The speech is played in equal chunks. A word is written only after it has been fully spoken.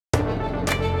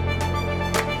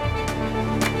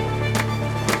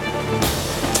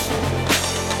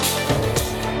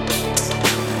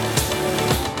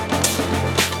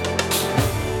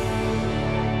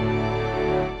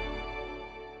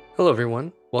Hello,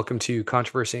 everyone. Welcome to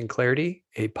Controversy and Clarity,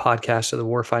 a podcast of the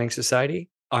Warfighting Society.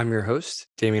 I'm your host,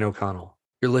 Damien O'Connell.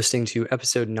 You're listening to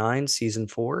episode 9, season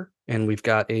 4, and we've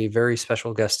got a very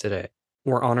special guest today.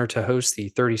 We're honored to host the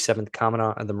 37th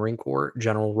Commandant of the Marine Corps,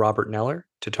 General Robert Neller,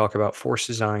 to talk about Force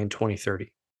Design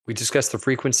 2030. We discuss the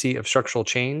frequency of structural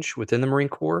change within the Marine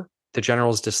Corps, the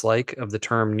general's dislike of the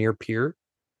term near peer,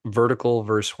 vertical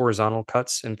versus horizontal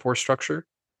cuts in force structure,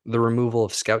 the removal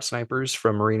of scout snipers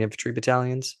from Marine infantry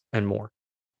battalions, and more.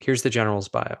 Here's the general's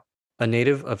bio. A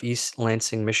native of East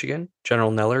Lansing, Michigan, General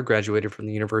Neller graduated from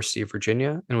the University of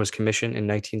Virginia and was commissioned in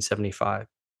 1975.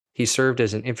 He served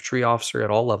as an infantry officer at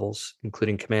all levels,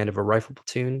 including command of a rifle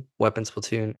platoon, weapons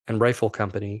platoon, and rifle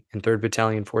company in 3rd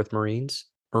Battalion, 4th Marines,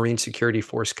 Marine Security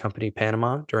Force Company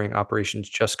Panama during Operations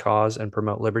Just Cause and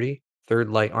Promote Liberty,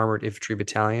 3rd Light Armored Infantry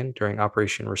Battalion during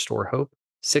Operation Restore Hope,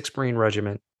 6th Marine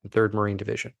Regiment, and 3rd Marine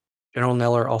Division. General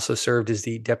Neller also served as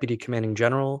the Deputy Commanding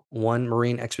General, 1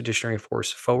 Marine Expeditionary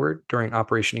Force Forward during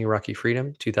Operation Iraqi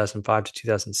Freedom 2005 to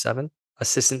 2007,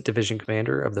 Assistant Division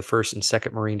Commander of the 1st and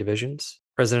 2nd Marine Divisions,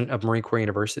 President of Marine Corps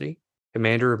University,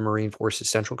 Commander of Marine Forces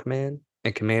Central Command,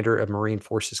 and Commander of Marine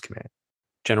Forces Command.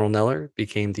 General Neller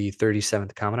became the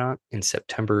 37th Commandant in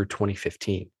September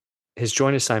 2015. His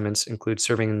joint assignments include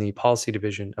serving in the Policy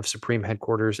Division of Supreme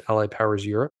Headquarters Allied Powers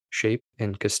Europe, SHAPE,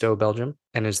 in Casteau, Belgium,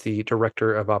 and as the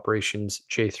Director of Operations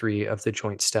J3 of the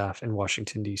Joint Staff in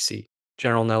Washington, D.C.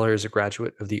 General Neller is a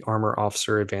graduate of the Armor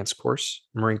Officer Advanced Course,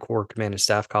 Marine Corps Command and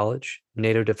Staff College,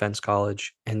 NATO Defense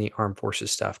College, and the Armed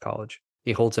Forces Staff College.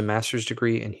 He holds a master's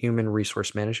degree in Human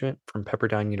Resource Management from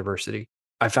Pepperdine University.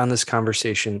 I found this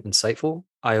conversation insightful,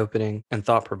 eye-opening, and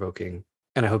thought-provoking,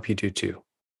 and I hope you do too.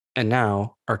 And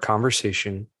now, our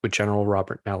conversation with General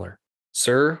Robert Neller.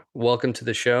 Sir, welcome to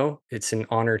the show. It's an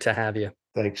honor to have you.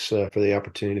 Thanks for the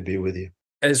opportunity to be with you.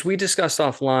 As we discussed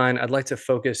offline, I'd like to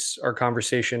focus our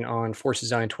conversation on Force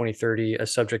Design 2030, a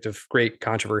subject of great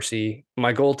controversy.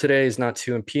 My goal today is not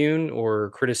to impugn or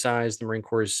criticize the Marine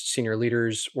Corps' senior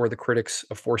leaders or the critics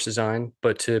of Force Design,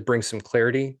 but to bring some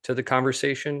clarity to the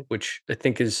conversation, which I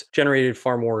think has generated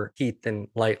far more heat than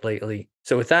light lately.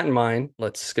 So with that in mind,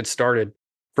 let's get started.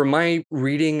 From my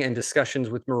reading and discussions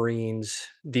with Marines,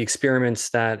 the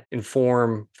experiments that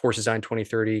inform Force Design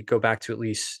 2030 go back to at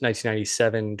least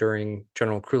 1997 during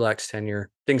General Krulak's tenure.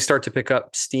 Things start to pick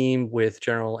up steam with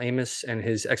General Amos and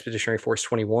his Expeditionary Force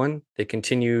 21. They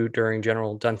continue during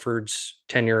General Dunford's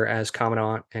tenure as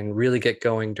Commandant and really get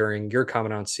going during your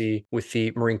commandancy with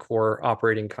the Marine Corps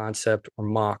Operating Concept, or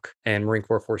MOC, and Marine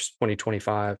Corps Force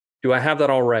 2025. Do I have that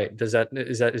all right? Is that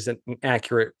an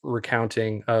accurate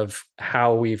recounting of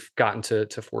how we've gotten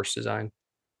to force design?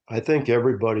 I think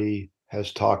everybody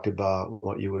has talked about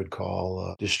what you would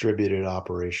call distributed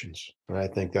operations. And I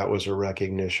think that was a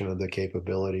recognition of the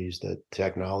capabilities that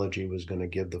technology was going to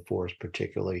give the force,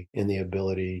 particularly in the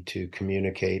ability to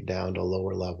communicate down to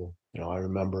lower level. I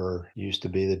remember it used to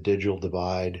be the digital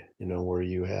divide, where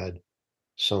you had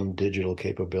some digital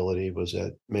capability was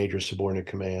at major subordinate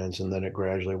commands, and then it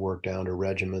gradually worked down to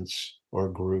regiments or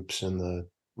groups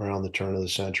around the turn of the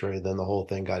century. Then the whole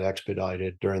thing got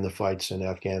expedited during the fights in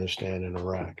Afghanistan and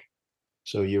Iraq.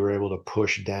 So you were able to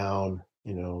push down,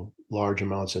 large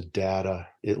amounts of data,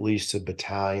 at least a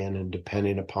battalion, and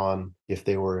depending upon if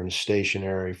they were in a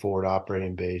stationary forward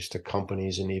operating base, to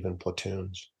companies and even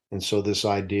platoons. And so this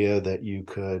idea that you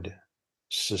could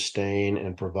sustain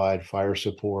and provide fire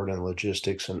support and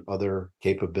logistics and other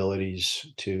capabilities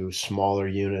to smaller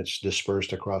units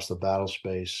dispersed across the battle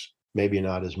space, maybe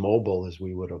not as mobile as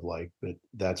we would have liked, but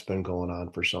that's been going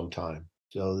on for some time.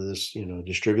 So this,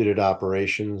 distributed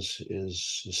operations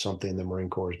is something the Marine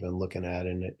Corps has been looking at,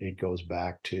 and it goes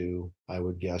back to, I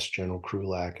would guess, General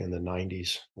Krulak in the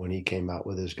 90s when he came out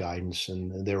with his guidance,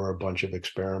 and there were a bunch of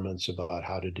experiments about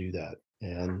how to do that.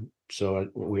 And so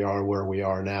we are where we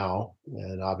are now,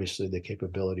 and obviously the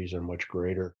capabilities are much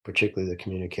greater, particularly the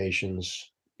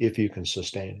communications, if you can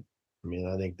sustain it.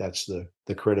 I think that's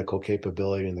the critical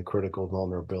capability and the critical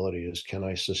vulnerability is, can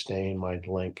I sustain my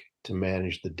link to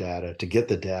manage the data, to get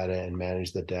the data and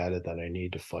manage the data that I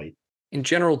need to fight? In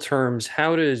general terms,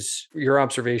 how does your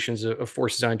observations of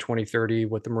Force Design 2030,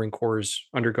 what the Marine Corps is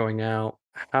undergoing now,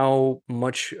 how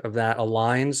much of that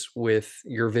aligns with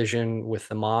your vision with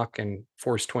the MOC and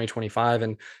Force 2025,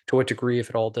 and to what degree, if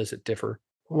at all, does it differ?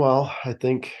 Well, I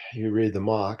think you read the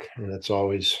MOC, and it's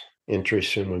always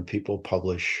interesting when people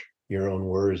publish your own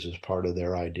words as part of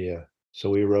their idea. So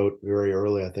we wrote very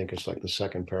early, I think it's like the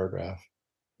second paragraph,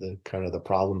 the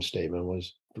problem statement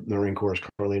was, the Marine Corps is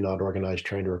currently not organized,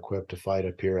 trained, or equipped to fight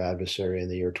a peer adversary in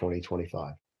the year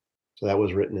 2025. So that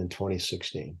was written in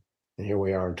 2016. And here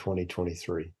we are in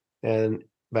 2023. And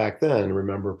back then,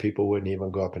 remember, people wouldn't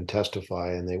even go up and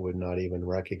testify, and they would not even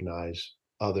recognize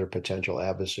other potential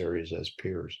adversaries as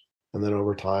peers. And then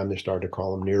over time, they started to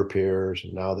call them near peers,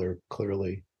 and now they're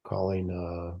clearly calling,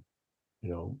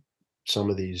 you know, some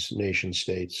of these nation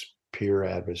states peer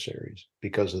adversaries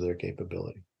because of their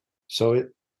capability. So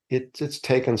it's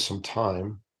taken some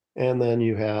time. And then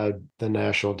you had the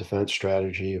National Defense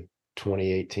Strategy of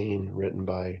 2018, written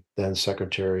by then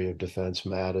Secretary of Defense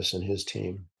Mattis and his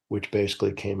team, which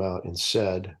basically came out and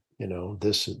said,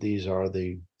 these are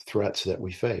the threats that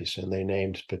we face, and they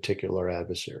named particular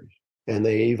adversaries. And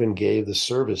they even gave the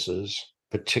services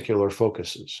particular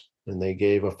focuses. And they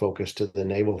gave a focus to the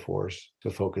naval force to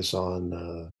focus on,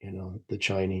 the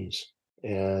Chinese.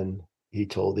 And he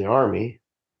told the Army,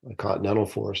 the Continental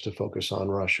Force, to focus on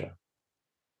Russia.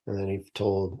 And then he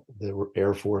told the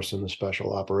Air Force and the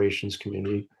Special Operations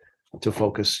community to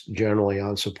focus generally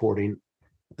on supporting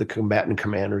the combatant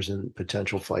commanders in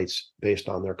potential fights based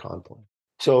on their conflict.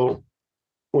 So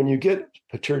when you get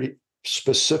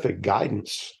specific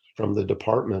guidance from the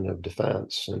Department of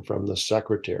Defense and from the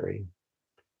Secretary,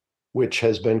 which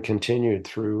has been continued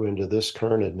through into this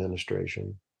current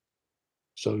administration.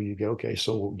 So you go, okay,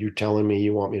 so you're telling me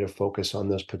you want me to focus on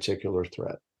this particular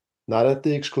threat, not at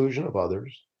the exclusion of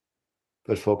others,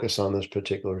 but focus on this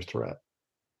particular threat.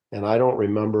 And I don't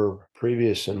remember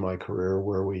previous in my career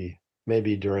where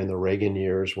maybe during the Reagan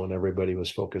years when everybody was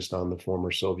focused on the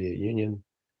former Soviet Union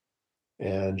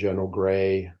and General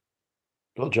Gray,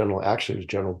 actually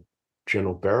it was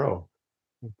General Barrow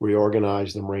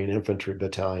reorganized the Marine Infantry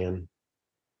Battalion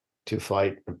to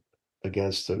fight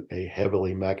against a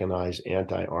heavily mechanized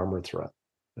anti-armor threat.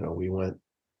 We went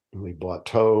and we bought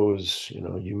tows. You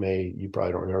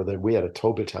probably don't remember that we had a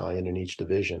tow battalion in each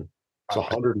division. It's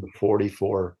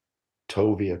 144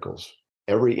 tow vehicles.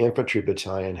 Every infantry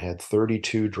battalion had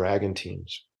 32 Dragon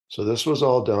teams. So this was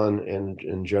all done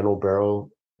in General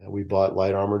Barrow. We bought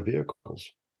light armored vehicles.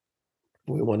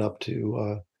 We went up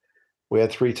to we had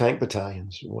 3 tank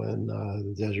battalions when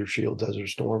the Desert Shield, Desert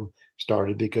Storm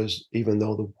started, because even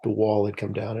though the wall had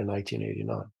come down in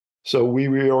 1989. So we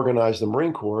reorganized the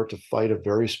Marine Corps to fight a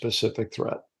very specific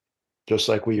threat, just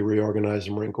like we reorganized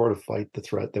the Marine Corps to fight the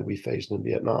threat that we faced in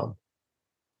Vietnam.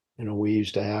 We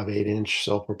used to have 8-inch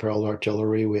self-propelled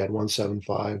artillery. We had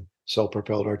 175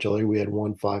 self-propelled artillery. We had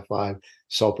 155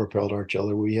 self-propelled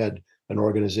artillery. We had an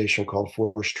organization called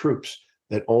Force Troops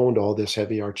that owned all this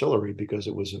heavy artillery because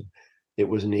it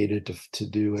was needed to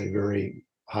do a very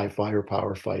high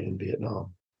firepower fight in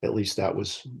Vietnam. At least that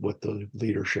was what the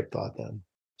leadership thought then.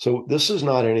 So this is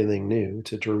not anything new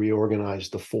to reorganize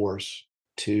the force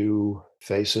to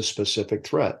face a specific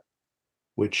threat,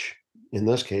 which in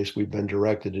this case, we've been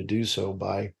directed to do so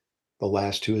by the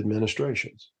last 2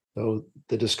 administrations. So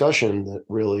the discussion that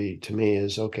really, to me,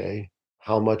 is, okay,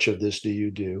 how much of this do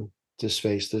you do to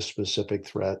face this specific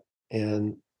threat,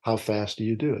 and how fast do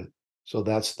you do it? So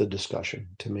that's the discussion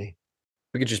to me.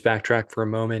 We could just backtrack for a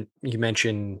moment. You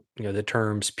mentioned, the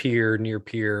terms peer, near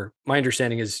peer. My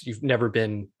understanding is you've never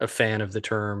been a fan of the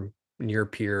term near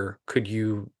peer. Could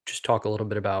you just talk a little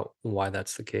bit about why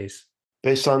that's the case?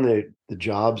 Based on the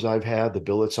jobs I've had, the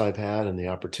billets I've had, and the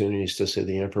opportunities to see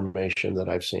the information that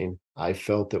I've seen, I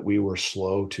felt that we were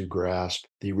slow to grasp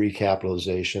the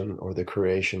recapitalization or the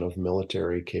creation of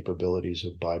military capabilities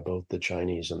by both the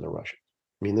Chinese and the Russians.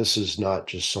 I mean, this is not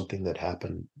just something that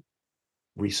happened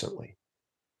recently.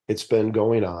 It's been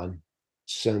going on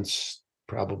since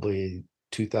probably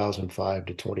 2005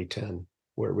 to 2010,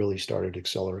 where it really started to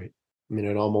accelerate. I mean,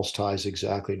 it almost ties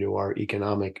exactly to our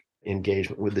economic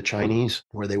engagement with the Chinese,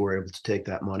 where they were able to take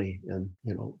that money and,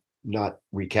 not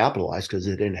recapitalize because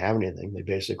they didn't have anything. They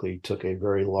basically took a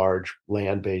very large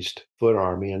land-based foot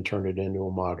army and turned it into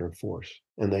a modern force.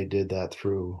 And they did that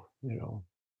through,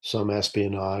 some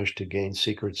espionage to gain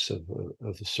secrets of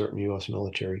certain U.S.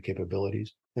 military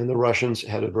capabilities. And the Russians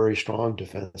had a very strong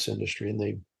defense industry, and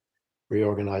they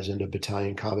reorganized into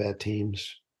battalion combat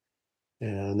teams.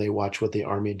 And they watched what the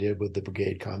Army did with the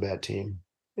brigade combat team.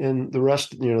 And the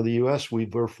rest, the U.S., we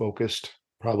were focused,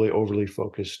 probably overly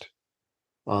focused,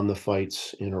 on the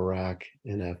fights in Iraq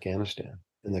and Afghanistan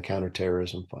and the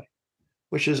counterterrorism fight,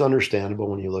 which is understandable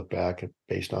when you look back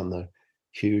based on the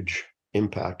huge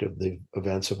impact of the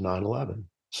events of 9/11.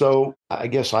 So I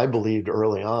guess I believed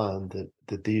early on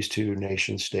that these 2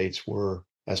 nation states were,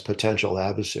 as potential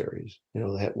adversaries,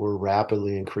 that were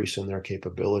rapidly increasing their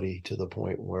capability to the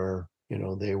point where,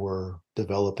 they were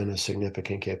developing a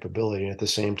significant capability. And at the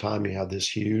same time, you have this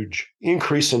huge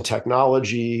increase in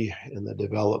technology and the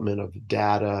development of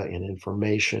data and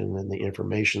information in the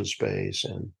information space,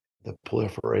 and the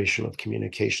proliferation of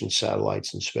communication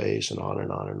satellites in space, and on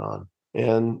and on and on.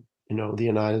 And, the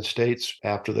United States,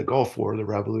 after the Gulf War, the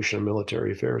revolution of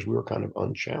military affairs, we were kind of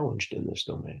unchallenged in this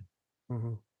domain.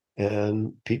 Mhm.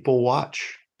 And people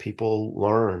watch, people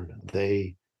learn,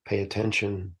 they pay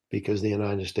attention because the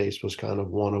United States was kind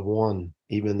of one of one,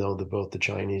 even though both the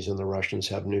Chinese and the Russians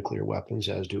have nuclear weapons,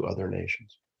 as do other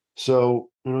nations. So,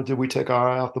 did we take our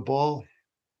eye off the ball?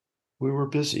 We were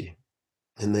busy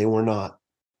and they were not.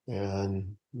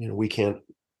 And, we can't,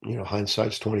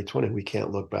 hindsight's 2020. We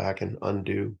can't look back and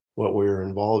undo what we were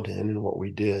involved in and what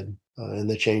we did and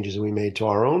the changes we made to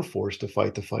our own force to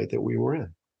fight the fight that we were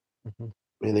in. Mhm.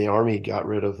 I mean, the Army got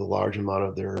rid of a large amount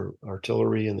of their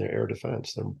artillery and their air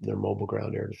defense, their mobile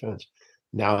ground air defense.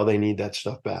 Now they need that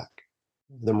stuff back.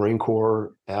 The Marine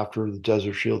Corps, after the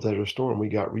Desert Shield, Desert Storm,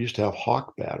 we used to have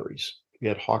Hawk batteries. We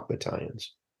had Hawk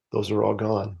battalions. Those are all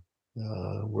gone.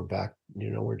 We're back,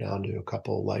 we're down to a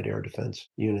couple light air defense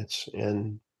units.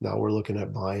 And now we're looking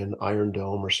at buying Iron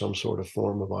Dome or some sort of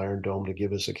form of Iron Dome to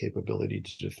give us a capability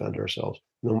to defend ourselves,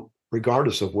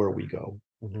 regardless of where we go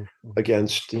Mhm. Mhm.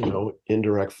 against,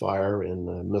 indirect fire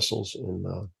and missiles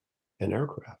and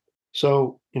aircraft.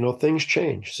 So, things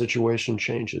change, situation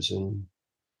changes, and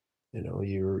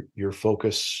your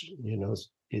focus,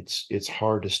 it's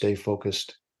hard to stay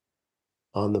focused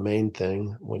on the main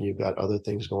thing when you've got other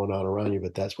things going on around you,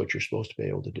 but that's what you're supposed to be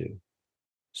able to do.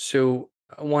 So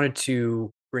I wanted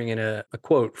to bring in a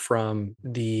quote from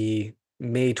the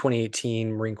May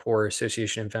 2018 Marine Corps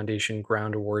Association and Foundation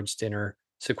Ground Awards dinner.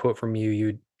 It's a quote from you.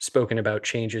 You'd spoken about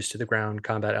changes to the ground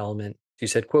combat element. You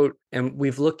said, quote, and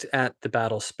we've looked at the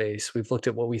battle space. We've looked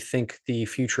at what we think the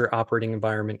future operating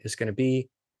environment is going to be,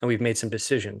 and we've made some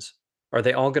decisions. Are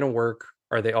they all going to work?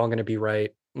 Are they all going to be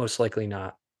right? Most likely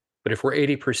not. But if we're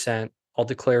 80%, I'll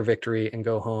declare victory and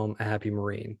go home a happy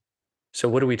Marine. So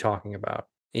what are we talking about?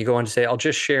 You go on to say, I'll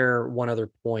just share one other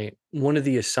point. One of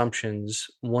the assumptions,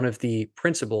 one of the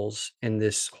principles in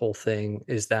this whole thing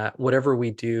is that whatever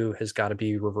we do has got to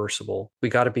be reversible. We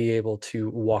got to be able to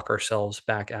walk ourselves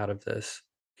back out of this.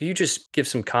 Can you just give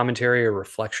some commentary or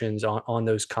reflections on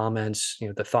those comments,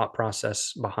 the thought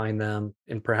process behind them,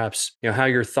 and perhaps, how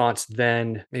your thoughts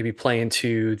then maybe play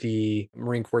into the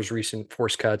Marine Corps' recent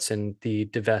force cuts and the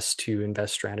divest to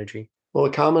invest strategy? Well, a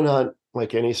commandant,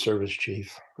 like any service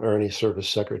chief or any service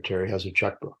secretary, has a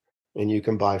checkbook, and you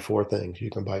can buy four things. You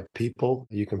can buy people,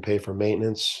 you can pay for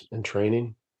maintenance and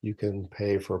training, you can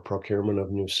pay for procurement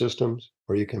of new systems,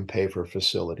 or you can pay for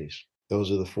facilities. Those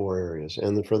are the four areas.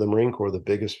 And for the Marine Corps, the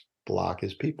biggest block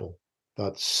is people.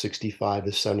 About 65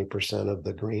 to 70% of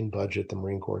the green budget the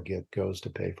Marine Corps goes to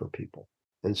pay for people.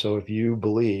 And so if you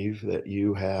believe that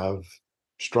you have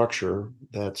structure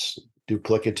that's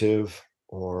duplicative,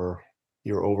 or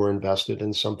you're overinvested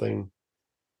in something,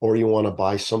 or you want to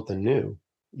buy something new,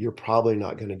 you're probably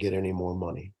not going to get any more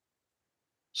money.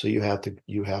 So you have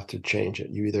to change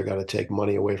it. You either got to take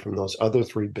money away from those other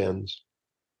three bins,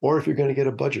 or if you're going to get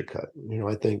a budget cut.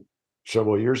 I think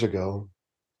several years ago,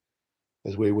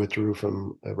 as we withdrew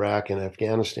from Iraq and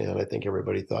Afghanistan, I think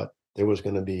everybody thought there was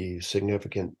going to be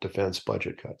significant defense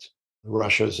budget cuts.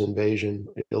 Russia's invasion,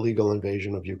 illegal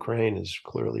invasion of Ukraine, has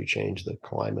clearly changed the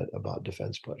climate about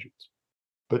defense budgets.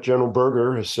 But General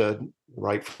Berger has said,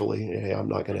 rightfully, hey, I'm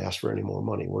not going to ask for any more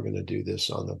money. We're going to do this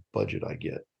on the budget I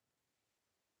get.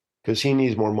 Because he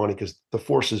needs more money because the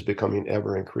force is becoming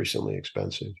ever increasingly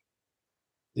expensive,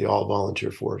 the all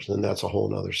volunteer force. And that's a whole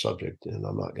nother subject. And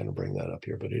I'm not going to bring that up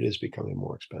here, but it is becoming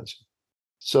more expensive.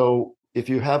 So if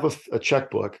you have a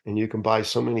checkbook and you can buy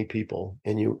so many people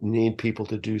and you need people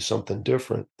to do something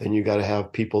different, then you got to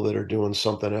have people that are doing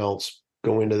something else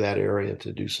go into that area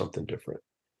to do something different.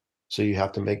 So you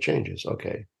have to make changes.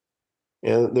 Okay.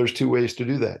 And there's two ways to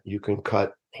do that. You can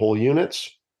cut whole units,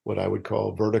 what I would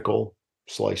call vertical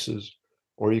slices,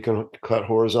 or you can cut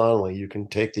horizontally. You can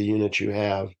take the units you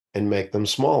have and make them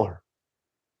smaller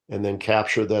and then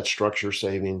capture that structure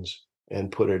savings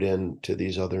and put it into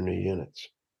these other new units.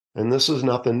 And this is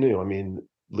nothing new. I mean,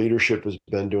 leadership has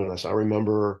been doing this. I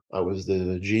remember I was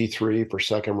the G3 for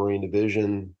 2nd Marine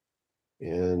Division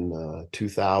in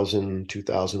 2000,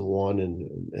 2001,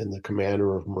 and the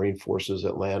commander of Marine Forces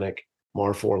Atlantic,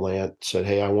 Marfor Lant, said,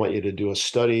 hey, I want you to do a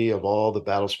study of all the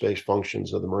battle space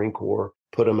functions of the Marine Corps,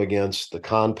 put them against the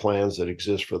con plans that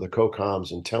exist for the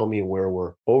COCOMs, and tell me where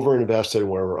we're overinvested and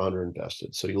where we're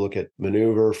underinvested. So you look at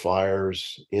maneuver,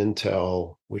 fires,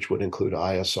 intel, which would include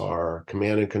ISR,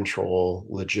 command and control,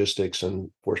 logistics, and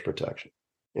force protection.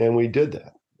 And we did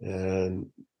that. And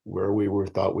where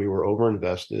thought we were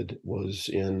overinvested was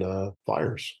in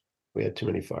fires. We had too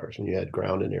many fires, and you had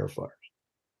ground and air fires.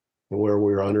 And where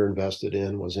we were underinvested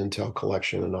in was intel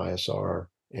collection and ISR,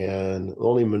 And the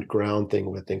only ground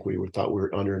thing I think thought we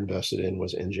were underinvested in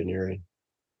was engineering.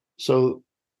 So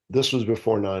this was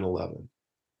before 9/11.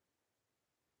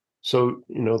 So,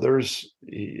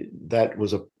 that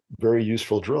was a very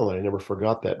useful drill. And I never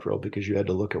forgot that drill because you had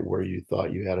to look at where you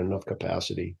thought you had enough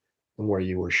capacity and where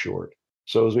you were short.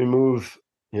 So as we move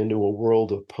into a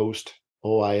world of post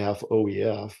OIF,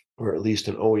 OEF, or at least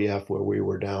an OEF where we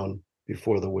were down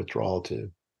before the withdrawal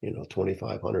to,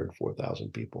 2,500,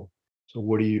 4,000 people. So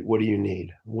what do you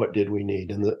need? What did we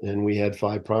need? And we had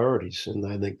five priorities, and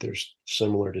I think they're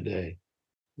similar today.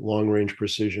 Long range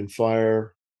precision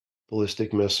fire,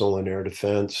 ballistic missile and air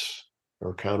defense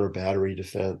or counter battery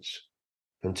defense,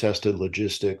 contested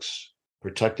logistics,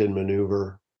 protected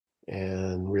maneuver,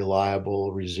 and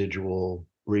reliable, residual,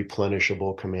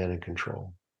 replenishable command and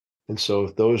control. And so,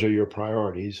 if those are your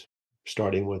priorities,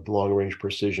 starting with long range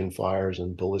precision fires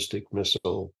and ballistic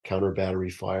missile, counter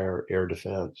battery fire, air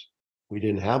defense, we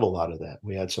didn't have a lot of that.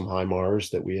 We had some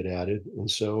HIMARS that we had added. And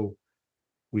so,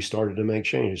 we started to make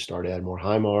changes, started adding more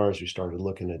HIMARS. We started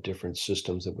looking at different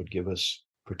systems that would give us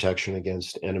protection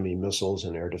against enemy missiles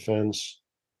and air defense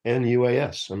and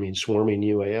UAS. I mean, swarming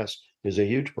UAS is a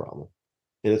huge problem,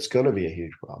 and it's going to be a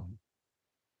huge problem.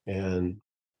 And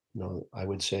I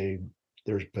would say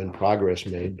there's been progress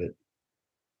made, but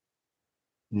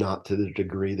not to the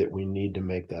degree that we need to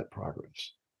make that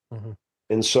progress. Mhm.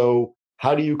 And so,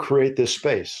 how do you create this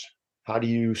space? How do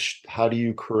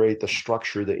you create the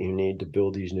structure that you need to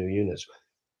build these new units?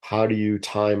 How do you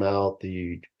time out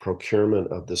the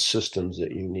procurement of the systems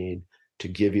that you need to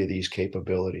give you these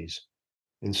capabilities?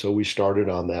 And so we started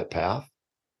on that path,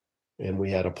 and we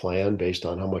had a plan based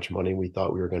on how much money we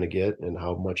thought we were going to get and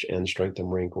how much end strength the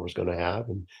Marine Corps was going to have.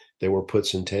 And there were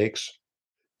puts and takes.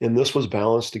 And this was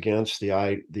balanced against the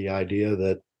idea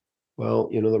that, well,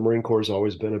 the Marine Corps has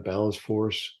always been a balanced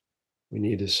force. We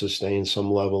need to sustain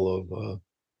some level of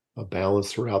a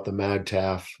balance throughout the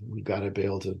MAGTF. We've got to be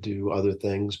able to do other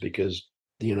things because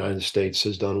the United States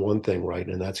has done one thing right,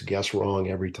 and that's guess wrong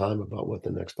every time about what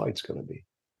the next fight's going to be.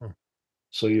 Mm.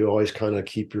 So you always kind of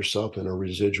keep yourself in a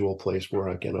residual place where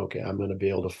okay, I'm going to be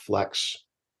able to flex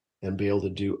and be able to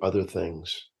do other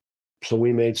things. So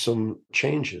we made some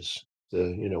changes.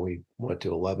 We went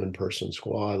to 11-person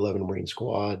squad, 11 Marine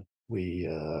squad. We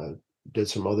did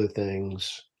some other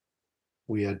things.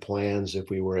 We had plans if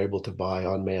we were able to buy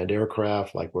unmanned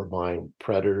aircraft, like we're buying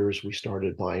Predators. We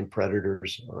started buying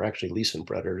Predators, or actually leasing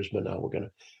Predators, but now we're going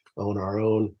to own our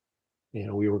own.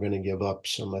 We were going to give up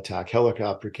some attack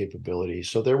helicopter capabilities.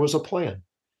 So there was a plan.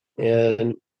 Mhm.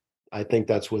 And I think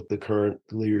that's what the current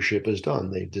leadership has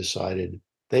done. They've decided,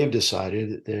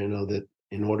 that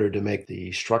in order to make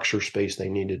the structure space they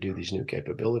need to do these new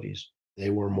capabilities, they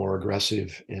were more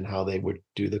aggressive in how they would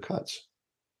do the cuts.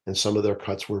 And some of their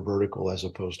cuts were vertical as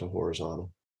opposed to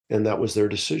horizontal. And that was their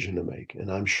decision to make.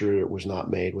 And I'm sure it was not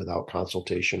made without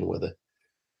consultation with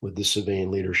the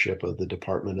civilian leadership of the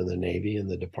Department of the Navy and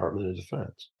the Department of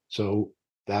Defense. So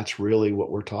that's really what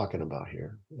we're talking about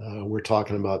here. We're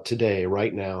talking about today,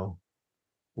 right now,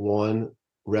 one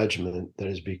regiment that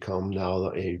has become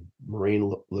now a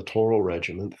Marine Littoral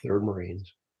Regiment, 3rd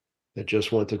Marines, that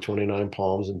just went to 29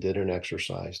 Palms and did an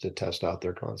exercise to test out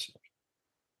their concept.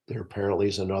 There apparently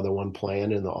is another one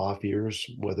planned in the off years.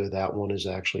 Whether that one is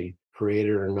actually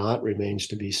created or not remains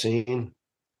to be seen.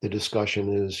 The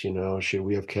discussion is, should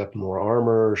we have kept more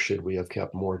armor? Should we have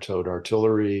kept more towed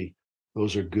artillery?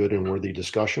 Those are good and worthy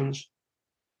discussions.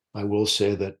 I will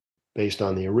say that based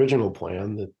on the original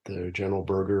plan, that General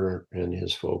Berger and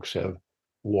his folks have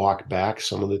walked back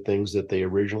some of the things that they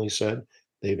originally said.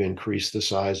 They've increased the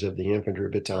size of the infantry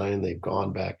battalion. They've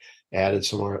gone back, added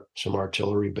some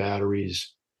artillery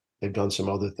batteries. They've done some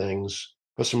other things,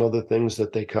 but some other things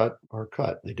that they cut are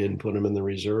cut. They didn't put them in the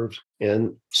reserves.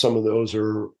 And some of those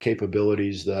are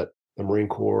capabilities that the Marine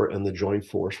Corps and the Joint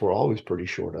Force were always pretty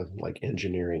short of, like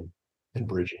engineering and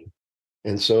bridging.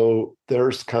 And so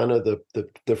there's kind of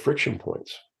the friction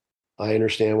points. I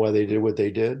understand why they did what they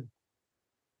did.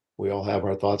 We all have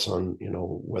our thoughts on,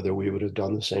 whether we would have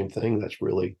done the same thing. That's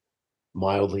really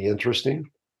mildly interesting.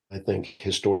 I think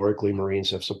historically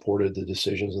Marines have supported the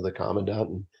decisions of the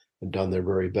commandant and done their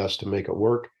very best to make it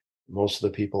work. Most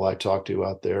of the people I talk to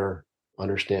out there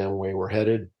understand where we're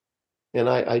headed. And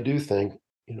I do think,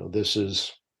 this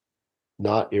is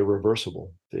not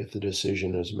irreversible if the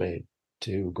decision is made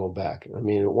to go back. I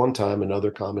mean, at one time, another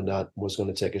commandant was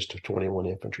going to take us to 21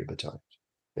 infantry battalions,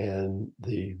 and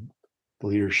the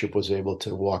leadership was able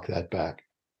to walk that back.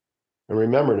 And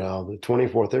remember now, the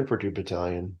 24th Infantry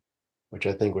Battalion, which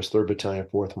I think was 3rd Battalion,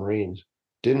 4th Marines,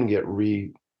 didn't get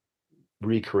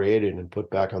recreated and put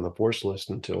back on the force list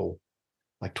until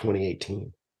like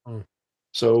 2018. Mm.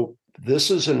 So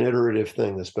this is an iterative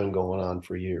thing that's been going on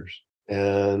for years.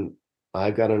 And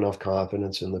I've got enough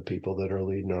confidence in the people that are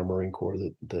leading our Marine Corps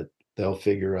that they'll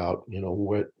figure out,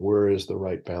 where is the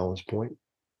right balance point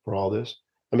for all this.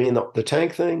 I mean, the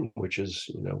tank thing, which is,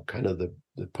 kind of the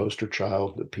poster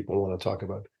child that people want to talk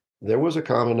about. There was a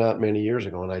commandant many years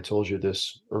ago, and I told you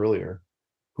this earlier,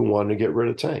 who wanted to get rid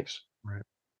of tanks. Right.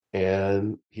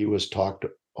 And he was talked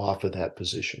off of that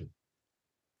position.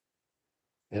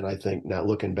 And I think now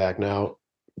looking back now,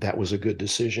 that was a good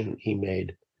decision he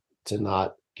made to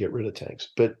not get rid of tanks.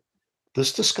 But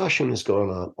this discussion is going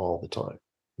on all the time.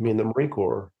 I mean, the Marine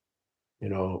Corps, you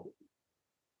know,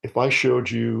 if I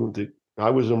showed you that I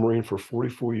was a Marine for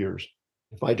 44 years,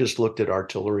 if I just looked at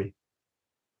artillery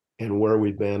and where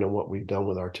we've been and what we've done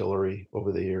with artillery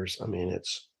over the years, I mean,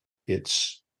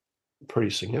 it's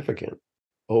pretty significant.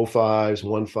 05s,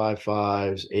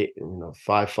 155s,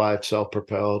 55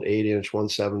 self-propelled, 8-inch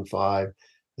 175.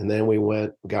 And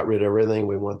then got rid of everything.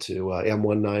 We went to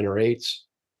M19 or 8s.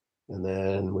 And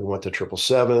then we went to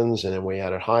 777s. And then we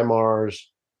added HIMARS.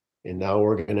 And now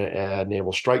we're going to add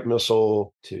naval strike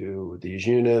missile to these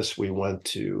units. We went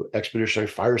to expeditionary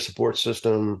fire support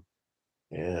system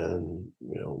and,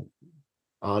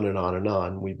 on and on and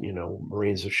on.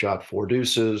 Marines have shot 4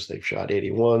 Deuces, they've shot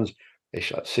 81s, they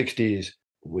shot 60s.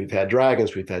 We've had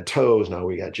Dragons, we've had TOWs, now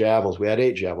we got Javelins. We had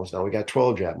 8 Javelins, now we got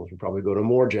 12 Javelins. We probably go to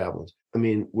more Javelins. I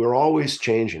mean, we're always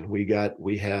changing. We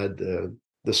had the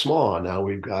Swan, now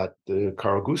we've got the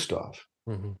Carl Gustav.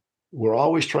 Mm-hmm. We're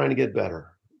always trying to get better.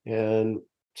 And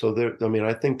so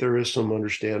I think there is some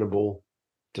understandable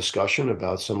discussion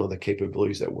about some of the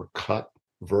capabilities that were cut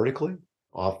vertically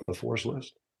off the force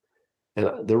list.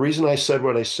 And the reason I said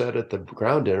what I said at the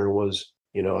ground dinner was,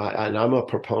 and I'm a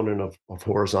proponent of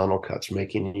horizontal cuts,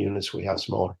 making units we have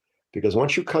smaller. Because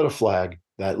once you cut a flag,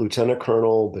 that lieutenant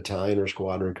colonel, battalion, or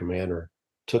squadron commander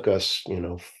took us,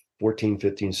 14,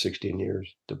 15, 16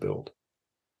 years to build.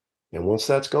 And once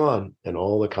that's gone, and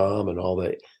all the comm and all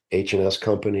the H&S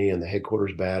company and the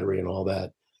headquarters battery and all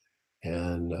that,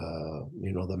 and,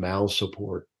 the MAL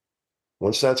support,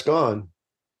 once that's gone,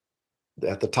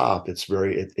 at the top,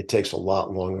 it takes a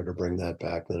lot longer to bring that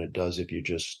back than it does if you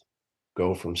just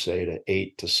go from, say, to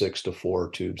 8 to 6 to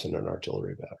 4 tubes in an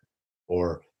artillery battery,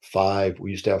 or 5.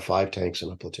 We used to have 5 tanks in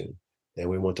a platoon, and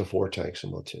we went to 4 tanks in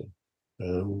a platoon.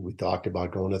 And we talked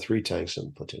about going to 3 tanks in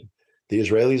a platoon. The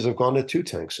Israelis have gone to 2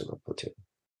 tanks in a platoon.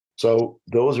 So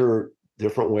those are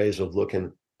different ways of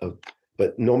looking.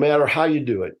 But no matter how you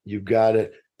do it,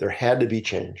 there had to be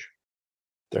change.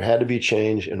 There had to be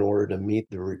change in order to meet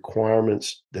the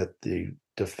requirements that the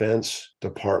Defense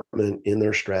Department in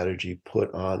their strategy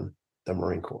put on the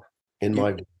Marine Corps, in You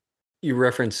my view. you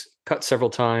reference cuts several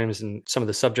times and some of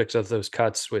the subjects of those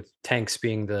cuts with tanks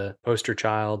being the poster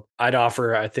child. I'd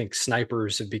offer, I think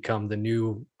snipers have become the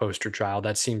new poster child.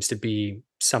 That seems to be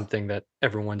something that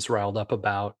everyone's riled up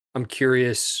about. I'm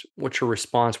curious, what's your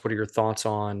response? What are your thoughts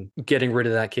on getting rid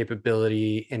of that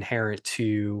capability inherent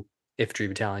to infantry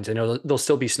battalions? I know there'll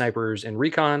still be snipers in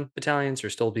recon battalions,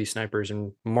 there'll still be snipers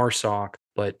in MARSOC,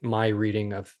 but my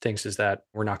reading of things is that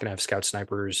we're not going to have scout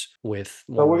snipers with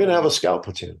But we're long. going to have a scout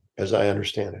platoon, as I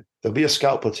understand it. There'll be a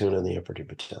scout platoon in the infantry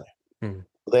battalion. Hmm,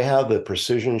 They have the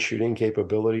precision shooting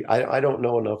capability. I don't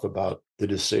know enough about the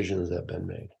decisions that have been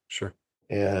made. sure.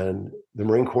 And the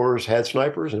Marine Corps had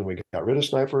snipers, and we got rid of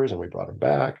snipers, and we brought them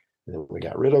back, and then we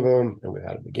got rid of them, and we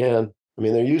had them again. I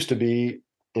mean, there used to be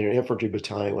in an infantry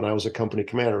battalion when I was a company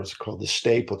commander, it was called the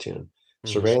STAY platoon, Mhm.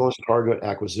 Surveillance Target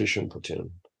Acquisition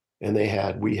Platoon. And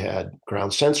we had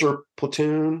ground sensor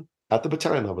platoon at the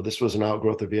battalion level. This was an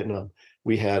outgrowth of Vietnam.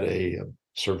 We had a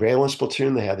surveillance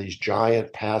platoon. They had these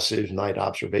giant passive night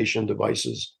observation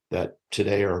devices that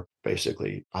today are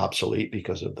basically obsolete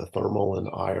because of the thermal and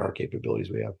IR capabilities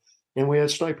we have. And we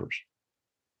had snipers,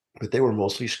 but they were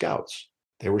mostly scouts.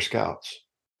 They were scouts.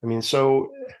 I mean,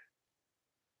 so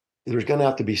there's going to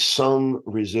have to be some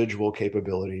residual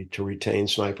capability to retain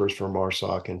snipers for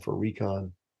MARSOC and for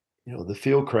recon. The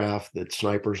field craft that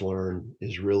snipers learn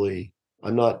is really,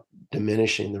 I'm not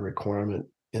diminishing the requirement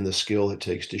and the skill it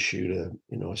takes to shoot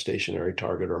a stationary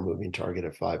target or a moving target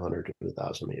at 500 to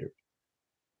 1,000 meters,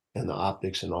 and the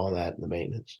optics and all that and the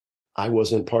maintenance. I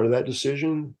wasn't part of that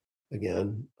decision.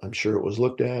 Again, I'm sure it was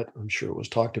looked at. I'm sure it was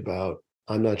talked about.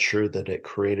 I'm not sure that it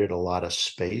created a lot of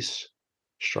space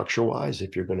structure wise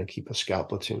if you're going to keep a scout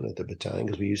platoon at the battalion,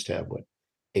 because we used to have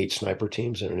 8 sniper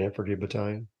teams in an infantry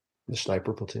battalion, the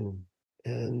sniper platoon.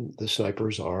 And the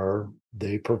snipers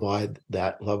they provide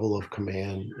that level of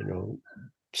command,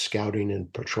 scouting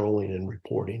and patrolling and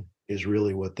reporting is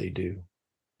really what they do.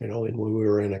 And when we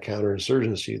were in a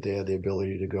counterinsurgency, they had the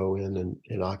ability to go in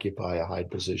and occupy a high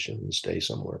position and stay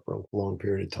somewhere for a long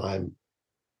period of time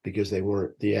because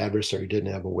the adversary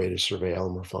didn't have a way to surveil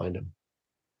them or find them.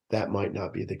 That might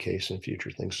not be the case in future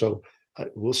things. So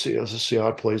we'll see. Let's see how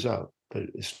it plays out. But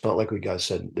it's not like we guys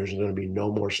said there's going to be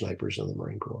no more snipers in the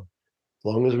Marine Corps. As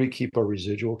long as we keep our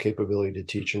residual capability to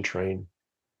teach and train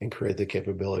and create the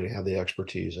capability to have the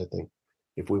expertise, I think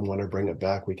if we want to bring it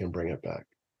back, we can bring it back.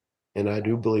 And I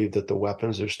do believe that the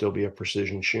weapons, there still be a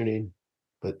precision shooting,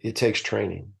 but it takes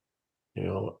training.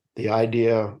 The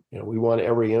idea, we want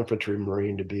every infantry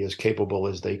Marine to be as capable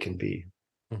as they can be.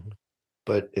 Mhm.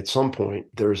 But at some point,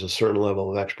 there's a certain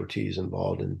level of expertise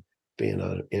involved in being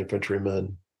an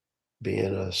infantryman, being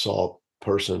an assault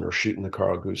person, or shooting the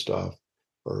Carl Gustav,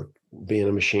 or being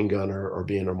a machine gunner, or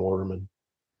being a mortarman.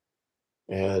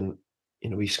 And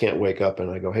we just can't wake up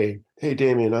and I go, hey,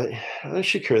 Damien, I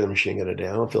should carry the machine gun today.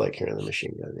 I don't feel like carrying the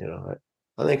machine gun.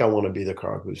 I think I want to be the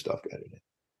Carl Gustav guy today.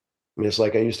 I mean, it's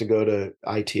like I used to go to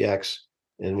ITX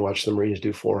and watch the Marines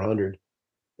do 400,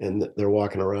 and they're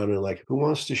walking around and like, who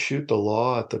wants to shoot the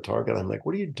law at the target? I'm like,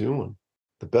 what are you doing?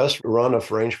 The best run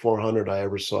of range 400 I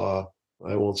ever saw,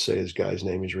 I won't say his guy's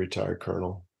name, he's a retired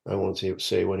colonel. I won't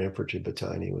say what infantry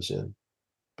battalion he was in.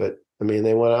 But I mean,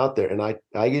 they went out there, and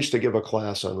I used to give a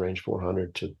class on range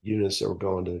 400 to units that were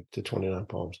going to 29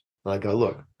 Palms. And I go,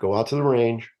 look, go out to the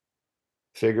range,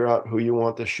 figure out who you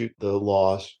want to shoot the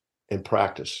laws, and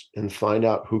practice and find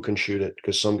out who can shoot it,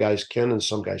 because some guys can and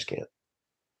some guys can't.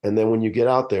 And then when you get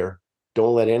out there,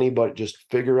 don't let anybody, just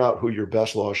figure out who your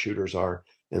best law shooters are.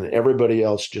 And everybody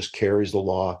else just carries the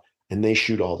law and they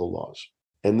shoot all the laws.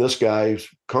 And this guy's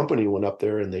company went up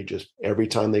there and they just, every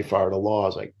time they fired a law,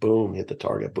 it's like, boom, hit the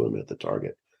target, boom, hit the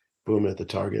target, boom, hit the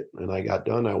target. And I got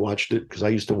done. I watched it because I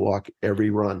used to walk every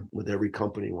run with every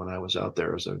company when I was out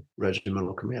there as a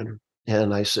regimental commander.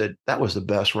 And I said, that was the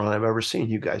best run I've ever seen.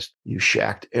 You guys, you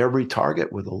shacked every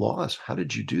target with the laws. How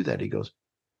did you do that? He goes,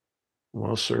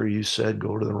 well, sir, you said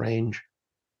go to the range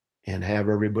and have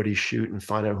everybody shoot and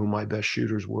find out who my best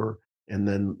shooters were. And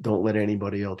then don't let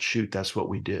anybody else shoot. That's what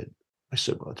we did. I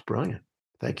said, well, that's brilliant.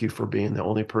 Thank you for being the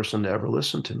only person to ever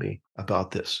listen to me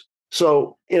about this.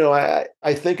 So,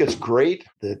 I think it's great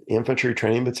that Infantry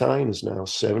Training Battalion is now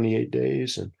 78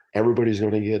 days and everybody's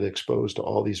going to get exposed to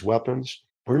all these weapons.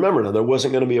 Remember, now there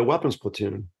wasn't going to be a weapons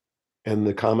platoon. And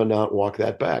the commandant walked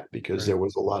that back because Right. there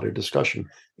was a lot of discussion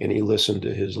and he listened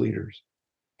to his leaders.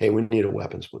 Hey, we need a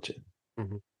weapons platoon.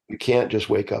 Mhm. You can't just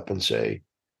wake up and say,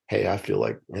 hey, I feel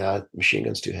like machine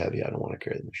gun's too heavy. I don't want to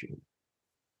carry the machine.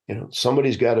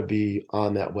 Somebody's got to be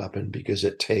on that weapon because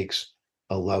it takes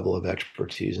a level of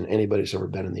expertise. And anybody who's ever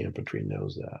been in the infantry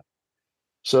knows that.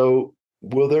 So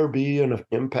will there be an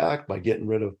impact by getting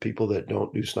rid of people that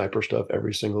don't do sniper stuff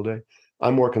every single day?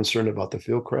 I'm more concerned about the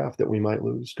field craft that we might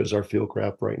lose, because our field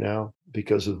craft right now,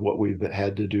 because of what we've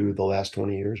had to do the last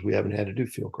 20 years, we haven't had to do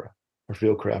field craft. Our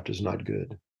field craft is not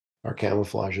good. Our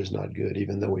camouflage is not good,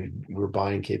 even though we're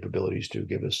buying capabilities to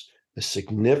give us a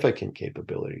significant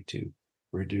capability to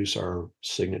reduce our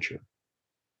signature.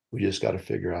 We just got to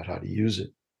figure out how to use it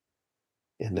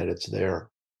and that it's there.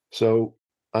 So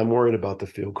I'm worried about the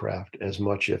field craft as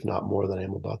much, if not more, than I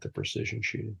am about the precision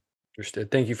shooting.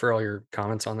 Understood. Thank you for all your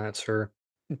comments on that, sir.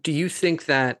 Do you think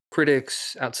that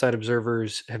critics, outside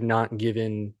observers, have not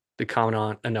given the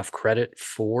commandant enough credit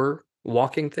for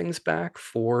walking things back,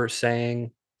 for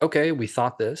saying, okay, we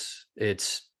thought this,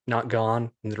 it's not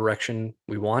gone in the direction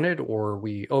we wanted, or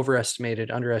we overestimated,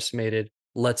 underestimated,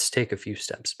 let's take a few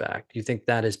steps back? Do you think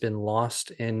that has been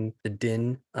lost in the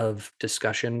din of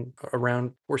discussion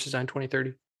around Force Design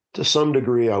 2030? To some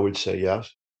degree, I would say yes.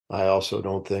 I also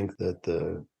don't think that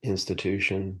the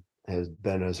institution has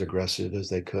been as aggressive as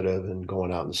they could have in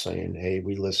going out and saying, hey,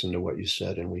 we listened to what you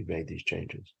said and we've made these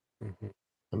changes. Mhm.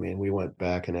 I mean, we went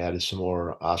back and added some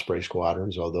more Osprey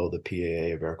squadrons, although the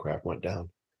PAA of aircraft went down.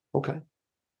 Okay.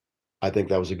 I think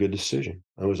that was a good decision.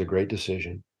 That was a great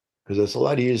decision, because it's a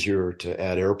lot easier to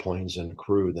add airplanes and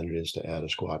crew than it is to add a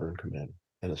squadron commander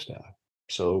and a staff.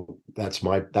 So that's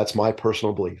my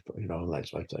personal belief.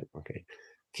 That's I think, okay,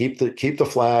 keep the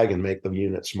flag and make the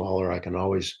unit smaller. I can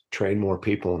always train more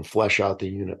people and flesh out the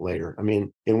unit later. I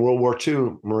mean, in World War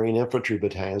II, Marine infantry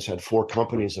battalions had 4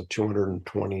 companies of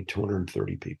 220,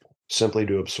 230 people, simply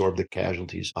to absorb the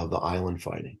casualties of the island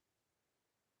fighting.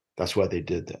 That's why they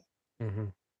did that.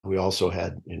 Mhm. We also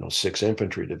had, 6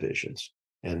 infantry divisions.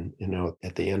 And,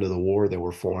 at the end of the war, there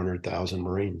were 400,000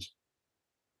 Marines.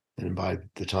 And by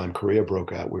the time Korea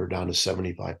broke out, we were down to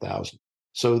 75,000.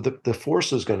 So the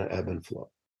force is going to ebb and flow.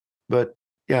 But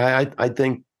yeah, I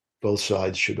think both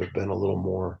sides should have been a little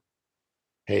more,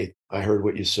 hey, I heard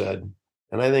what you said.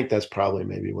 And I think that's probably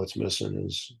maybe what's missing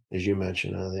is, as you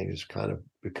mentioned, I think it's kind of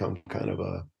become kind of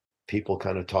a people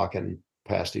kind of talking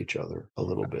past each other a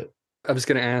little bit. I was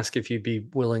going to ask if you'd be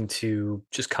willing to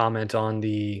just comment on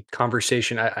the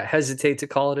conversation. I hesitate to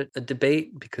call it a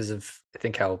debate because of, I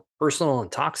think, how personal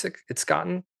and toxic it's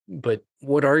gotten. But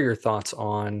what are your thoughts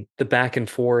on the back and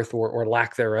forth or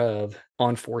lack thereof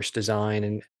on force design?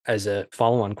 And as a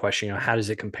follow on question, how does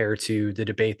it compare to the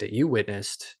debate that you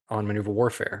witnessed on maneuver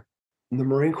warfare? The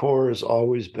Marine Corps has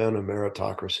always been a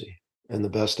meritocracy, and the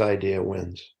best idea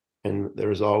wins. And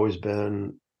there's always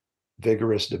been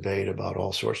vigorous debate about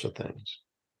all sorts of things.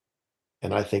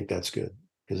 And I think that's good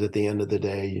because at the end of the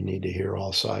day, you need to hear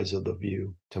all sides of the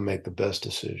view to make the best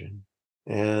decision.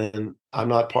 And I'm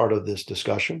not part of this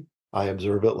discussion. I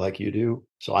observe it like you do.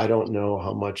 So I don't know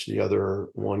how much the other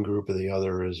one group or the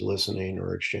other is listening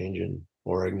or exchanging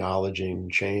or acknowledging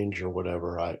change or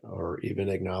whatever, or even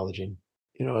acknowledging,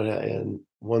 and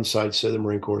one side said the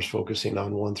Marine Corps is focusing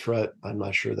on one threat. I'm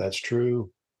not sure that's true.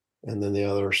 And then the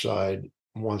other side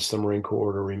wants the Marine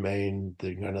Corps to remain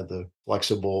the kind of the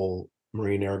flexible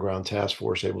Marine Air Ground Task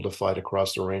Force able to fight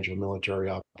across the range of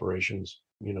military operations,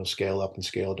 scale up and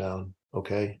scale down.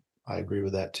 Okay, I agree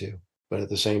with that too. But at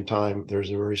the same time,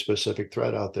 there's a very specific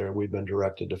threat out there we've been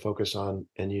directed to focus on,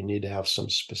 and you need to have some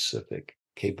specific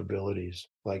capabilities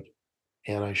like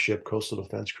anti-ship coastal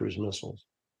defense cruise missiles.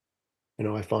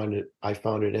 I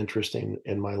found it interesting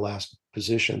in my last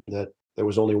position that there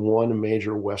was only one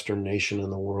major Western nation in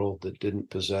the world that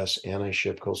didn't possess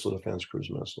anti-ship coastal defense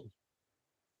cruise missiles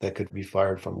that could be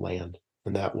fired from land,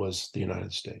 and that was the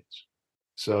United States.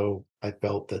 So I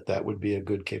felt that that would be a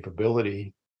good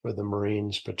capability for the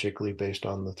Marines, particularly based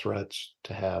on the threats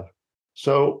to have.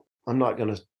 So I'm not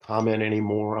going to comment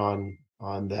anymore on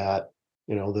that.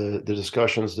 The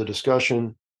discussion's the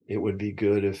discussion. It would be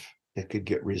good if it could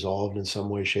get resolved in some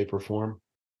way, shape, or form.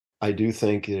 I do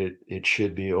think it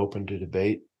should be open to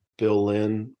debate. Bill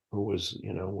Lynn, who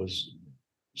was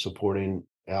supporting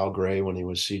Al Gray when he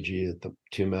was CG at the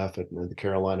 2MEF at the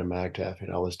Carolina MAGTF,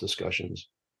 had all his discussions.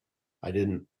 I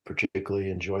didn't particularly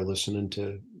enjoy listening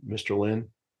to Mr. Lynn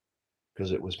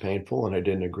because it was painful and I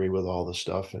didn't agree with all the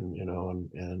stuff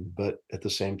but at the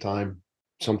same time,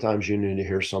 sometimes you need to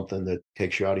hear something that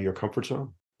takes you out of your comfort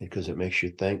zone because it makes you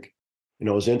think. It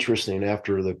was interesting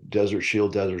after the Desert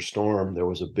Shield, Desert Storm, there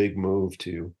was a big move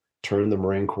to turn the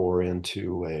Marine Corps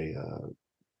into a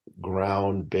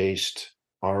ground-based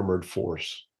armored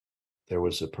force. There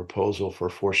was a proposal for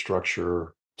force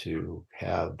structure to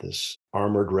have this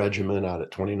armored regiment out at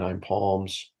 29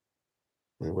 Palms,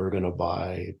 and we're going to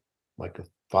buy like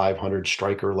 500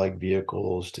 striker-like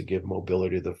vehicles to give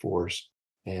mobility to the force.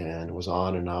 And it was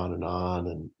on and on and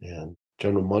on. And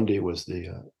General Mundy was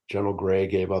General Gray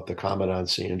gave up the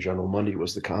commandancy, and General Mundy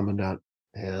was the commandant.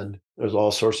 And there's all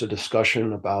sorts of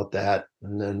discussion about that.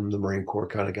 And then the Marine Corps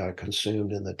kind of got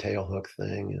consumed in the tailhook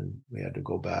thing, and we had to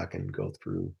go back and go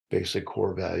through basic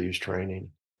core values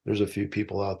training. There's a few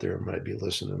people out there who might be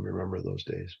listening and remember those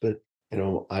days. But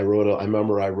I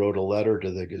remember I wrote a letter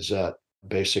to the Gazette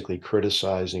basically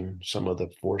criticizing some of the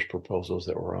force proposals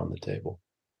that were on the table.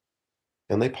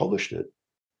 And they published it.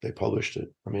 I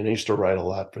mean, I used to write a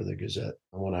lot for the Gazette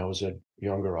when I was a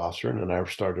younger officer, and then I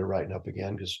started writing up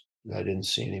again because I didn't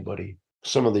see anybody.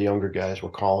 Some of the younger guys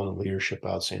were calling the leadership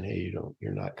out saying, "Hey,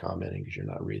 you're not commenting because you're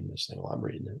not reading this thing." Well, I'm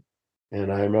reading it.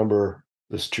 And I remember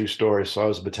this true story. So I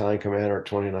was a battalion commander at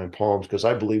 29 Palms because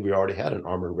I believe we already had an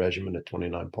armored regiment at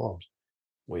 29 Palms.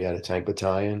 We had a tank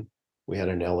battalion. We had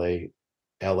an LAR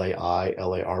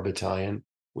battalion.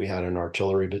 We had an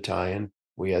artillery battalion.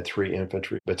 We had 3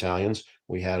 infantry battalions.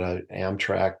 We had an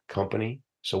Amtrak company.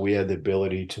 So we had the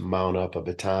ability to mount up a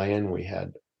battalion. We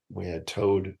had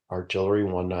towed artillery,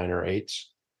 1908s.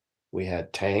 We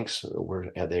had tanks.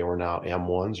 They were now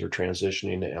M1s or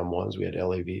transitioning to M1s. We had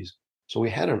LAVs. So we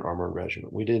had an armored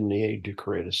regiment. We didn't need to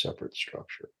create a separate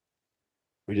structure.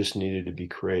 We just needed to be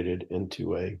created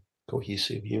into a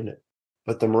cohesive unit.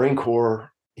 But the Marine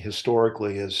Corps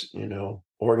historically has,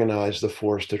 organized the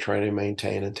force to train and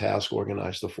maintain and task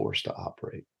organize the force to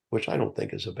operate, which I don't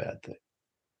think is a bad thing.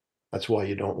 That's why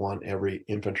you don't want every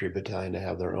infantry battalion to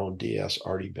have their own DS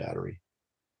arty battery,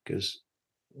 because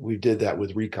we did that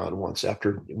with recon once.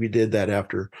 We did that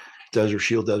after Desert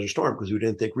Shield, Desert Storm, because we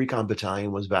didn't think recon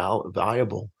battalion was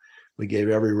valuable. We gave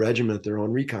every regiment their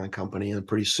own recon company, and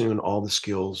pretty soon all the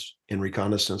skills in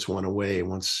reconnaissance went away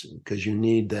because you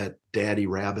need that daddy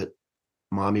rabbit,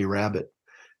 mommy rabbit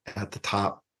at the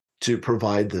top to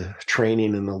provide the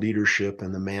training and the leadership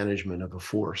and the management of a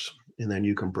force. And then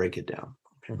you can break it down.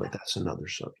 Okay, but that's another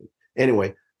subject.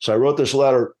 Anyway, so I wrote this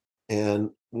letter,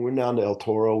 and we went down to El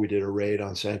Toro. We did a raid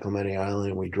on San Clemente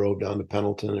Island. We drove down to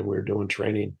Pendleton, and we were doing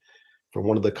training for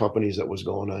one of the companies that was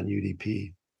going on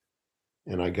UDP.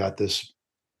 And I got this.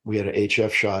 We had an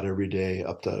HF shot every day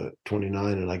up to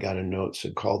 29, and I got a note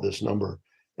said call this number.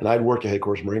 And I'd worked at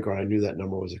Headquarters Marine Corps. And I knew that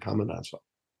number was the commandant's office.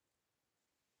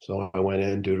 So I went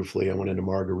in dutifully. I went into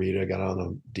Margarita, got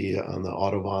on the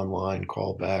Autobahn line,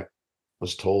 called back,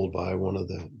 was told by one of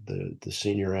the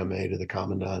senior MA to the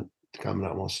commandant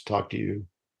wants to talk to you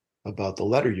about the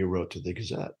letter you wrote to the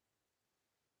Gazette.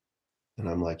 And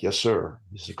I'm like, yes, sir.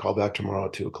 He said, call back tomorrow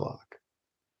at 2:00.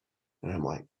 And I'm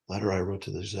like, letter I wrote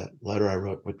to the Gazette. What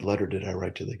letter did I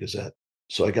write to the Gazette?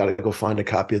 So I got to go find a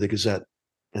copy of the Gazette.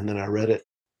 And then I read it.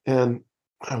 And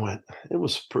I went, it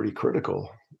was pretty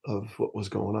critical of what was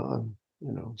going on,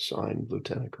 signed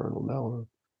Lieutenant Colonel Neller.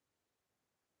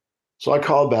 So I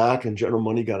called back, and General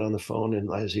Money got on the phone,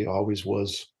 and as he always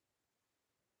was,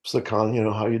 it's the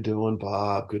how you doing,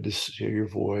 Bob? Good to hear your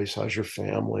voice. How's your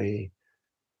family?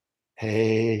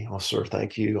 Hey, oh, sir,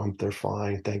 thank you. They're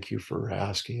fine. Thank you for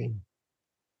asking.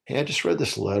 Hey, I just read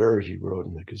this letter you wrote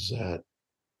in the Gazette.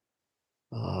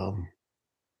 Um,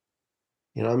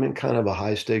 I'm in kind of a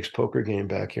high stakes poker game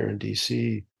back here in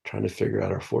DC, trying to figure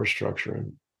out our force structure,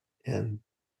 and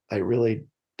I really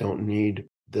don't need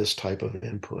this type of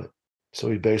input.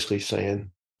 So he's basically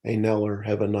saying, hey, Neller,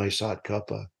 have a nice hot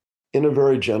cuppa, in a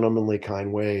very gentlemanly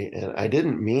kind way. And I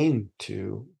didn't mean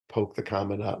to poke the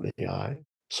commandant in the eye.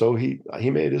 So he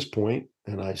made his point,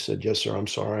 and I said, yes, sir, I'm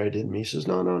sorry, I didn't mean. He says,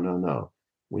 no, no, no, no.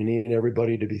 We need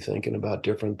everybody to be thinking about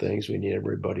different things. We need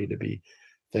everybody to be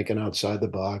thinking outside the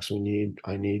box.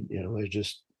 It's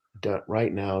just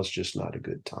right now, it's just not a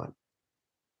good time.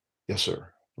 Yes,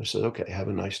 sir. I said, okay, have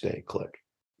a nice day. Click.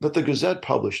 But the Gazette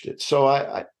published it. So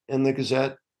I in the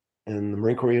Gazette and the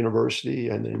Marine Corps University,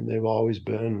 and then they've always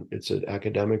been, it's an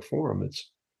academic forum.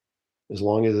 It's as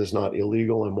long as it's not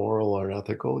illegal, immoral, or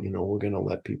unethical, we're going to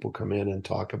let people come in and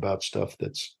talk about stuff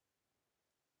that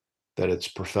it's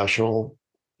professional.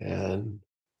 And,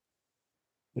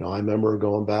 I remember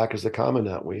going back as the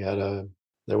commandant,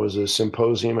 there was a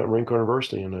symposium at Marine Corps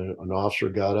University, and an officer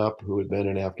got up who had been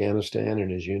in Afghanistan, and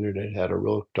his unit had a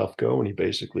real tough go, and he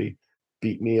basically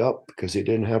beat me up because he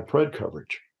didn't have pred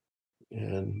coverage.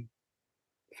 And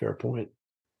fair point.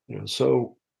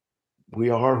 So we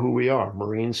are who we are.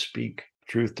 Marines speak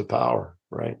truth to power,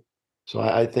 right? So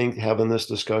I think having this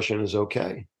discussion is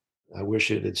okay. I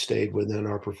wish it had stayed within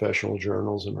our professional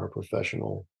journals and our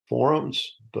professional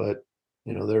forums, but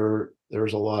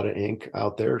there's a lot of ink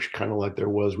out there, kind of like there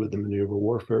was with the maneuver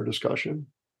warfare discussion.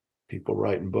 People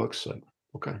writing books like,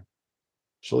 okay,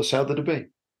 so let's have the debate.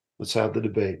 Let's have the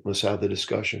debate. Let's have the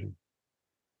discussion.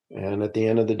 And at the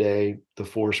end of the day, the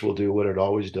force will do what it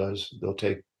always does. They'll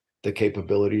take the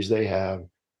capabilities they have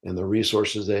and the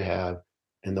resources they have,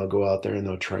 and they'll go out there and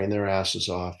they'll train their asses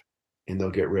off, and they'll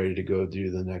get ready to go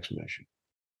do the next mission.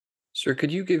 Sir,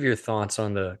 could you give your thoughts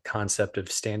on the concept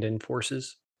of stand-in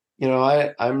forces?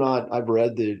 I've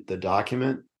read the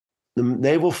document. The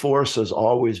naval force has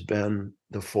always been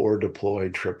the forward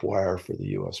deployed tripwire for the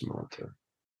U.S. military.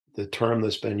 The term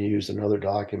that's been used in other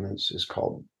documents is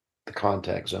called the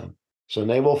contact zone. So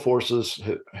naval forces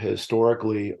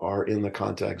historically are in the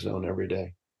contact zone every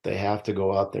day. They have to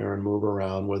go out there and move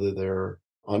around, whether they're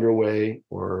underway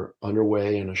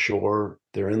and ashore.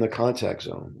 They're in the contact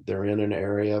zone. They're in an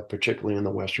area, particularly in the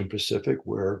Western Pacific,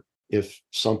 where if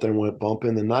something went bump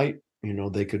in the night,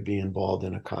 they could be involved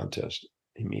in a contest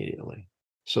immediately.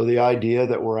 So the idea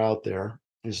that we're out there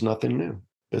is nothing new.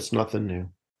 It's nothing new.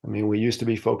 I mean, we used to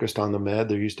be focused on the Med.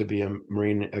 There used to be a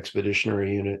Marine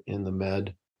Expeditionary Unit in the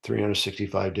Med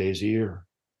 365 days a year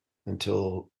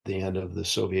until the end of the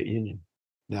Soviet Union.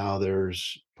 Now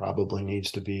there's probably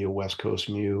needs to be a West Coast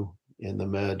MU in the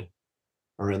Med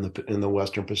or in the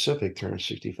Western Pacific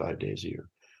 365 days a year.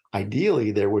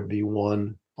 Ideally, there would be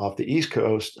one off the East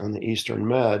Coast on the Eastern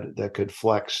Med that could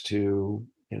flex to,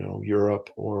 Europe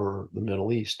or the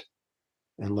Middle East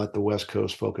and let the West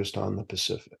Coast focused on the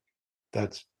Pacific.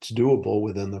 That's doable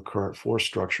within the current force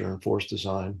structure and force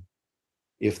design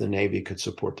if the Navy could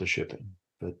support the shipping.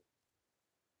 But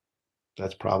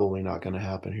that's probably not going to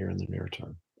happen here in the near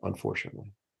term,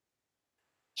 unfortunately.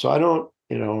 So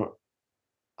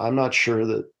I'm not sure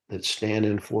that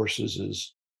stand-in forces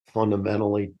is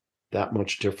fundamentally that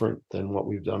much different than what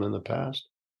we've done in the past.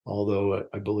 Although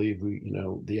I believe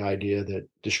the idea that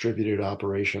distributed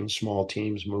operations, small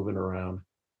teams moving around,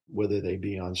 whether they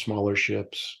be on smaller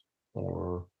ships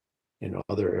or in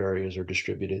other areas or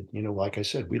distributed, like I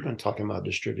said, we've been talking about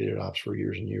distributed ops for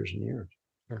years and years and years.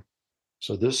 Sure.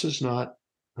 So this is not,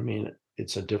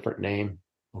 it's a different name,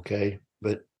 okay?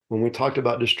 But when we talked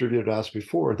about distributed ops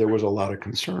before, there was a lot of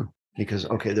concern because,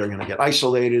 okay, they're going to get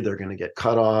isolated, they're going to get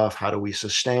cut off. How do we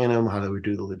sustain them? How do we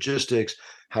do the logistics?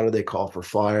 How do they call for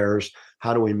fires?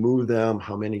 How do we move them?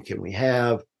 How many can we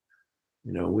have?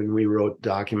 When we wrote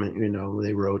document,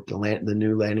 they wrote the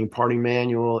new landing party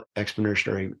manual,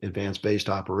 expeditionary advanced based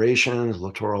operations,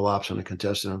 littoral ops in a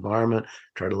contested environment,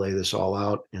 try to lay this all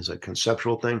out as a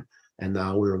conceptual thing. And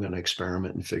now we were going to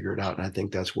experiment and figure it out. And I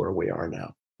think that's where we are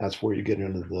now. That's where you get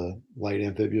into the light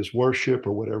amphibious warship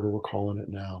or whatever we're calling it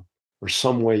now, or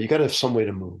some way. You got to have some way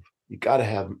to move. You got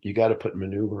to put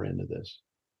maneuver into this.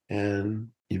 And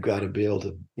you've got to be able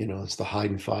to, it's the hide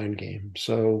and find game.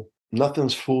 So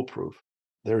nothing's foolproof.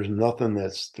 There's nothing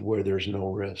that's where there's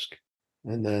no risk.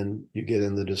 And then you get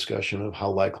in the discussion of how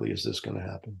likely is this going to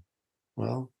happen?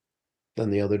 Well,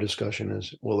 then the other discussion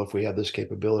is, well, if we have this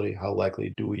capability, how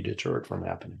likely do we deter it from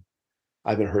happening? I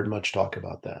haven't heard much talk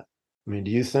about that. I mean,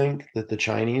 do you think that the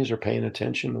Chinese are paying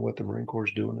attention to what the Marine Corps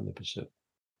is doing in the Pacific?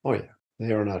 Oh, yeah,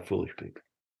 they are not foolish people.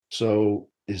 So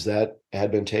is that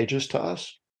advantageous to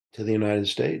us, to the United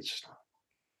States,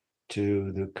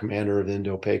 to the commander of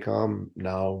Indo-PACOM,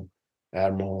 now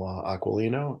Admiral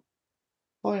Aquilino?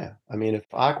 Oh, yeah. I mean, if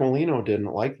Aquilino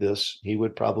didn't like this, he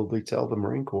would probably tell the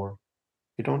Marine Corps,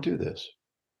 you don't do this.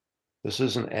 This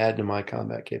doesn't add to my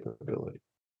combat capability.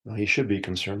 Now, he should be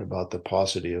concerned about the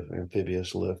paucity of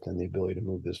amphibious lift and the ability to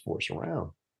move this force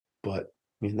around. But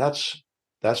I mean, that's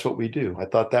what we do. I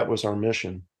thought that was our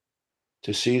mission,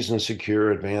 to seize and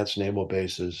secure advanced naval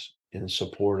bases in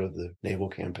support of the naval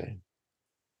campaign.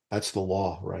 That's the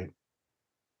law, right?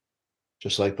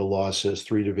 Just like the law says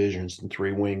 3 divisions and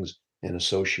 3 wings and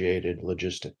associated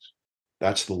logistics.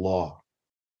 That's the law.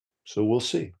 So we'll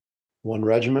see. 1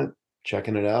 regiment,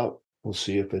 checking it out. We'll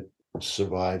see if it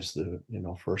survives the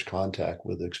first contact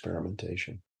with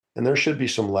experimentation. And there should be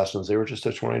some lessons. They were just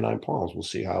at 29 pounds. We'll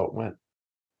see how it went.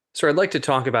 So I'd like to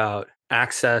talk about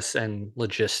access and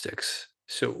logistics.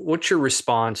 So what's your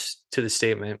response to the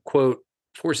statement, quote,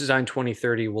 Force Design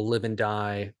 2030 will live and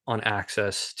die on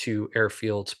access to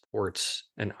airfields, ports,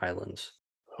 and islands?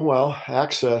 Well,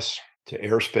 access to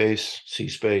airspace, sea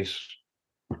space,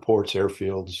 ports,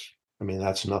 airfields, I mean,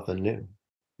 that's nothing new.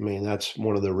 I mean, that's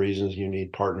one of the reasons you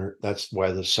need partner. That's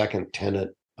why the second tenet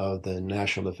of the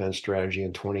National Defense Strategy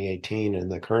in 2018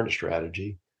 and the current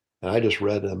strategy, and I just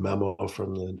read a memo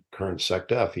from the current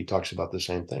SecDef, he talks about the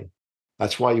same thing.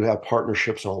 That's why you have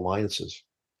partnerships and alliances.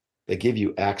 They give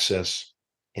you access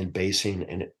and basing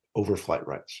and overflight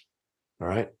rights. All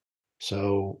right.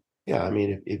 So, yeah, I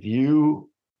mean,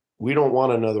 we don't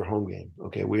want another home game.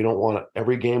 Okay. We don't want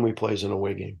every game we play is an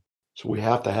away game. So we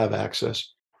have to have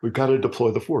access. We've got to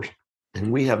deploy the force.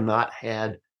 And we have not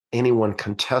had anyone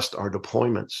contest our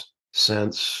deployments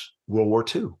since World War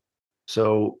II.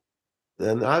 So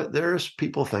then there's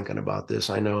people thinking about this.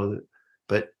 I know that,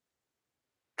 but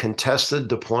contested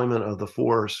deployment of the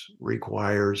force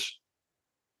requires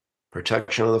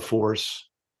protection of the force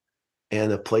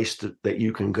and a place that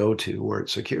you can go to where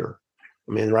it's secure.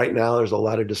 I mean, right now there's a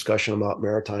lot of discussion about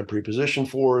maritime preposition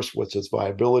force, what's its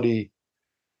viability,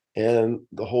 and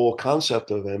the whole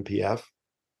concept of MPF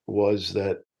was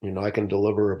that I can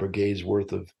deliver a brigade's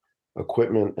worth of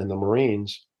equipment in the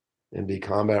Marines and be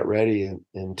combat ready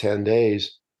in 10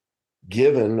 days,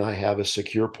 given I have a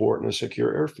secure port and a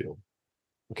secure airfield.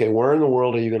 Okay, where in the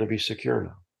world are you going to be secure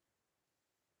now?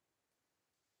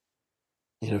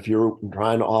 If you're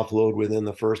trying to offload within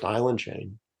the first island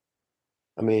chain,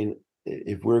 I mean,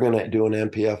 if we're going to do an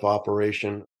MPF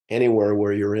operation anywhere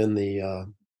where you're in the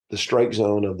strike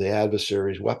zone of the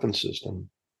adversary's weapon system,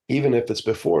 even if it's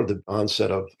before the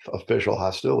onset of official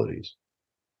hostilities,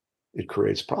 it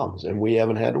creates problems. And we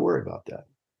haven't had to worry about that.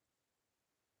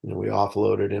 We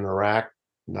offloaded in Iraq,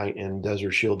 night in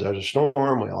Desert Shield, Desert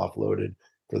Storm. We offloaded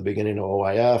for the beginning of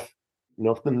OIF.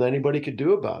 Nothing anybody could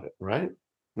do about it, right?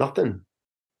 Nothing.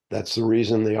 That's the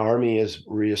reason the Army is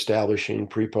reestablishing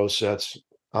pre-post sets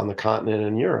on the continent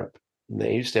in Europe. And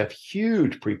they used to have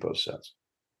huge pre-post sets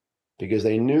because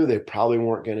they knew they probably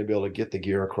weren't going to be able to get the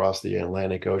gear across the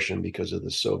Atlantic Ocean because of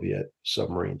the Soviet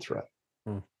submarine threat.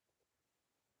 Hmm.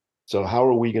 So how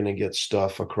are we going to get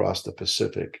stuff across the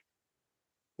Pacific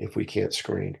if we can't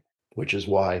screen? Which is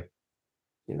why,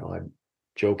 I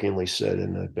jokingly said,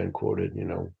 and I've been quoted,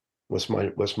 what's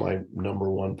my number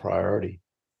one priority?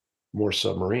 More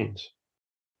submarines,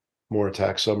 more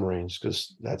attack submarines,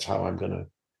 because that's how I'm going to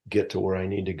get to where I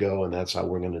need to go. And that's how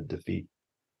we're going to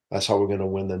that's how we're going to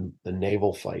win the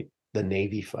naval fight, the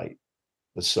Navy fight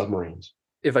with submarines.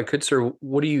 If I could, sir,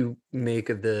 what do you make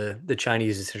of the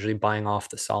Chinese essentially buying off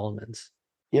the Solomons?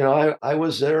 I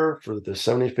was there for the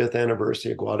 75th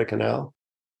anniversary of Guadalcanal,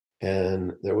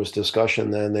 And there was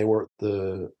discussion then. They were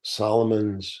the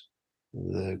Solomons,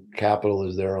 the capital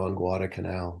is there on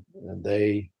Guadalcanal, and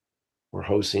they were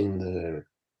hosting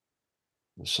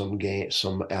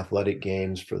some athletic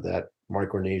games for that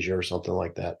Micronesia or something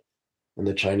like that. And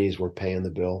the Chinese were paying the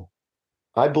bill.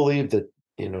 I believe that,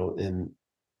 in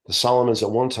the Solomons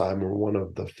at one time were one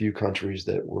of the few countries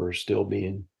that were still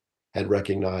had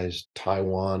recognized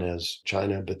Taiwan as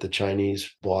China, but the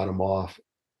Chinese bought them off.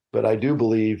 But I do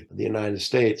believe the United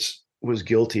States was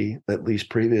guilty, at least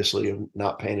previously, of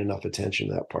not paying enough attention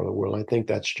to that part of the world. I think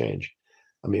that's changed.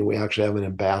 I mean, we actually have an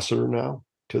ambassador now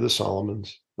to the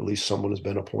Solomons. At least someone has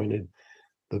been appointed.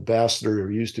 The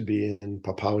ambassador used to be in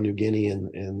Papua New Guinea,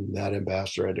 and that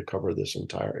ambassador had to cover this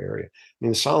entire area. I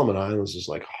mean, the Solomon Islands is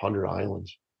like 100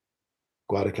 islands,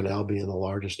 Guadalcanal being the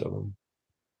largest of them.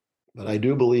 But I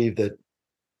do believe that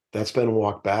that's been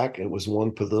walked back. It was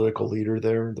one political leader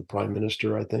there, the prime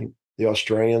minister, I think. The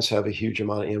Australians have a huge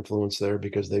amount of influence there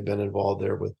because they've been involved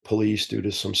there with police due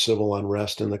to some civil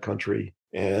unrest in the country.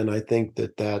 And I think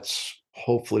that that's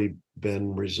hopefully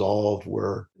been resolved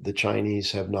where the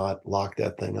Chinese have not locked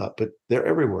that thing up, but they're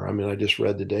everywhere. I mean, I just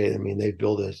read today, I mean, they've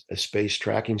built a space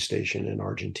tracking station in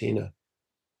Argentina,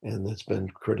 and that's been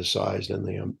criticized. And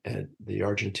the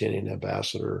Argentinian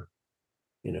ambassador,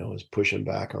 is pushing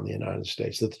back on the United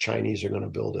States that the Chinese are going to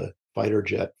build a fighter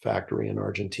jet factory in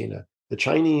Argentina. The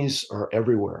Chinese are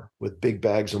everywhere with big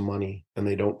bags of money, and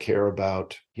they don't care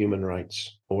about human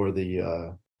rights or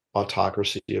the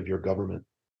autocracy of your government.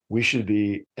 We should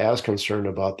be as concerned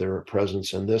about their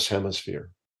presence in this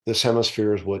hemisphere. This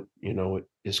hemisphere is what,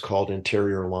 is called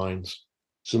interior lines.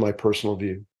 This is my personal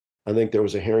view. I think there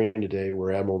was a hearing today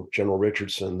where Admiral General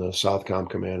Richardson, the Southcom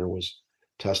commander, was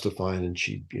testifying, and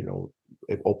she,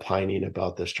 opining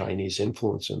about this Chinese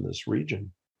influence in this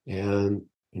region. And,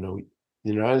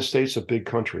 the United States is a big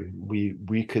country.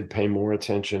 We could pay more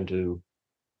attention to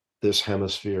this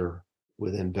hemisphere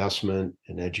with investment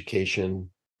and education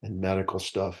and medical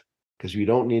stuff, because we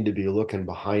don't need to be looking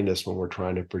behind us when we're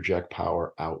trying to project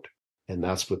power out. And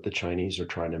that's what the Chinese are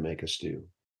trying to make us do.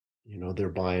 They're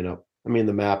buying up. I mean,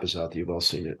 the map is out there. You've all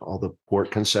seen it. All the port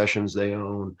concessions they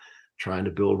own, trying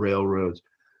to build railroads.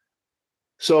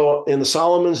 So in the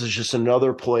Solomons is just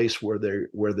another place where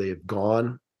they've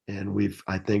gone, and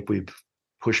I think we've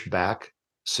pushed back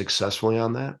successfully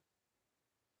on that.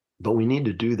 But we need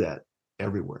to do that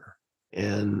everywhere.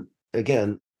 And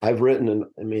again, I've written, and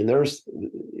I mean, there's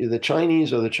the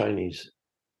Chinese are the Chinese.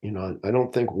 I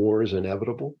don't think war is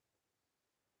inevitable,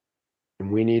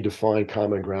 and we need to find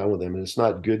common ground with them. And it's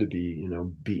not good to be,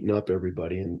 beating up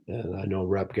everybody. And I know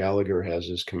Rep Gallagher has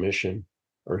his commission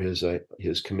or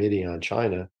his committee on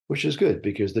China, which is good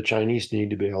because the Chinese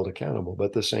need to be held accountable. But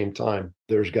at the same time,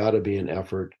 there's got to be an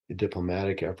effort, a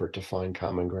diplomatic effort to find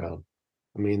common ground.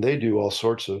 I mean, they do all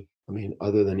sorts of. I mean,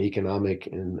 other than economic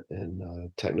and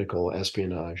technical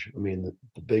espionage, I mean,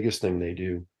 the biggest thing they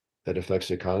do that affects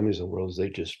the economies of the world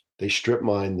is they strip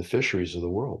mine the fisheries of the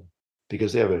world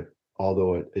because they have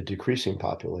although a decreasing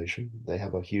population, they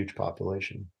have a huge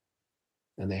population,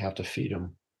 and they have to feed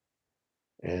them.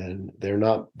 And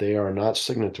they are not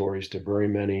signatories to very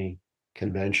many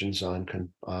conventions on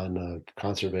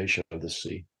conservation of the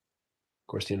sea.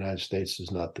 Of course, the United States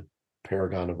is not the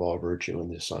paragon of all virtue in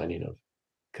the signing of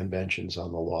conventions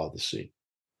on the law of the sea.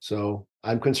 So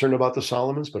I'm concerned about the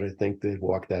Solomons, but I think they've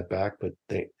walked that back. But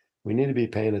we need to be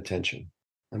paying attention,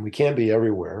 and we can't be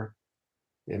everywhere.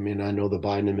 I mean, I know the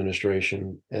Biden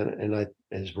administration and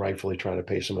is rightfully trying to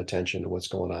pay some attention to what's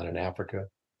going on in Africa.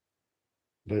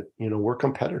 But we're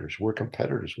competitors. We're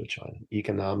competitors with China,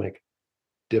 economic,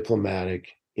 diplomatic,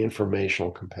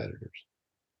 informational competitors.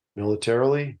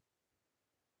 Militarily,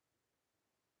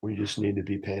 we just need to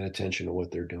be paying attention to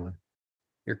what they're doing.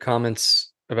 Your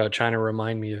comments about China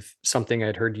remind me of something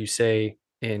I'd heard you say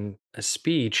in a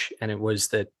speech, and it was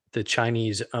that the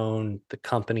Chinese own the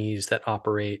companies that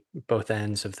operate both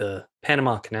ends of the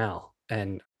Panama Canal.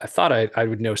 And I thought I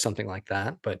would know something like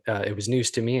that, but it was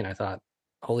news to me, and I thought,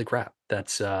 holy crap,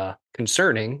 that's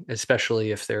concerning,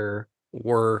 especially if there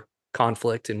were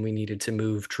conflict and we needed to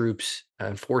move troops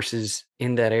and forces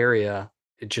in that area.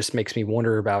 It just makes me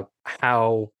wonder about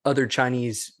how other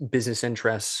Chinese business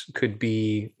interests could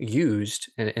be used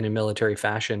in a military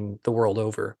fashion the world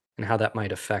over, and how that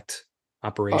might affect I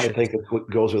operations. think it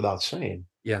goes without saying.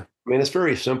 Yeah. I mean, it's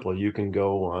very simple. You can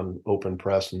go on Open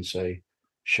Press and say,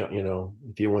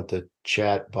 if you want the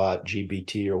chat bot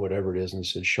GBT or whatever it is, and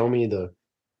said,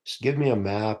 give me a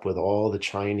map with all the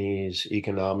Chinese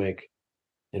economic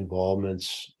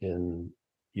involvements in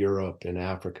Europe and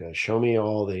Africa. Show me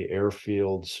all the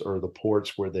airfields or the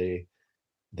ports where they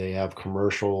They have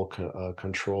commercial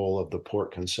control of the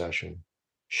port concession.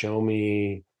 Show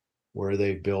me where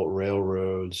they've built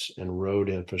railroads and road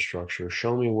infrastructure.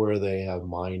 Show me where they have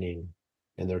mining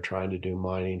and they're trying to do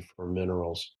mining for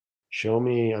minerals. Show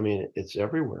me, I mean, it's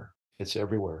everywhere. It's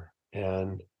everywhere.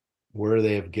 And where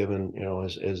they have given,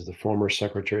 as the former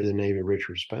Secretary of the Navy,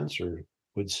 Richard Spencer,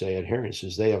 would say adherence,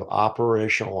 is they have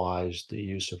operationalized the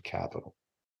use of capital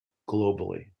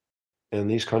globally. And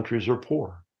these countries are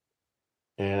poor.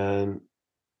 And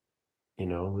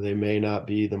they may not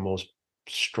be the most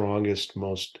strongest,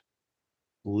 most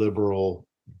liberal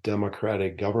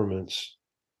democratic governments,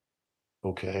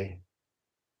 okay,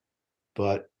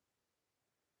 but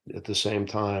at the same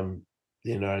time,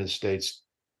 the United States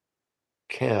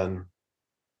can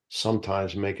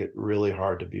sometimes make it really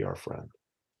hard to be our friend.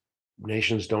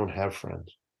 Nations don't have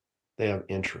friends, they have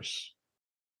interests.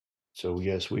 So,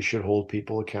 yes, we should hold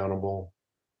people accountable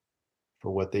for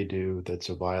what they do. That's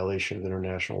a violation of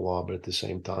international law. But at the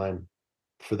same time,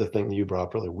 for the thing that you brought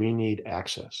up earlier, we need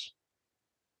access,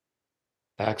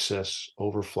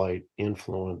 overflight,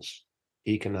 influence,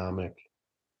 economic,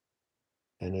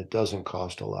 and it doesn't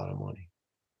cost a lot of money.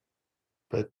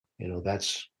 But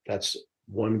that's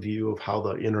one view of how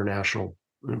the international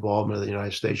involvement of the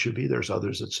United States should be. There's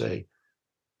others that say,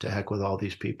 to heck with all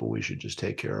these people, we should just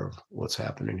take care of what's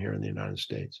happening here in the United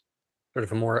States. Sort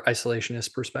of a more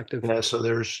isolationist perspective. Yeah, so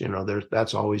there's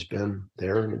that's always been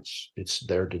there, and it's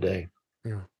there today.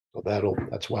 Yeah. So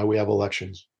that's why we have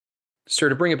elections. So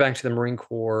to bring it back to the Marine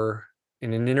Corps,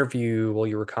 in an interview while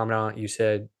you were commandant, you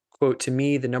said, quote, "To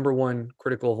me, the number one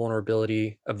critical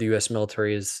vulnerability of the US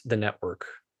military is the network.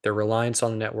 Their reliance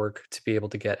on the network to be able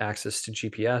to get access to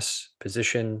GPS,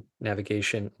 position,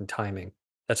 navigation, and timing.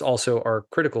 That's also our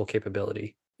critical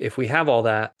capability. If we have all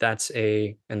that,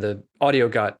 and the audio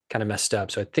got kind of messed up.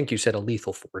 So I think you said a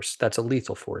lethal force. That's a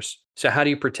lethal force. So how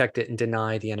do you protect it and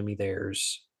deny the enemy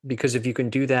theirs? Because if you can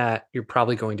do that, you're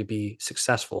probably going to be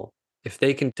successful. If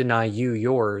they can deny you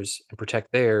yours and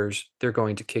protect theirs, they're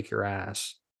going to kick your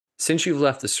ass. Since you've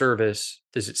left the service,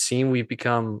 does it seem we've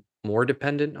become more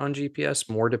dependent on GPS,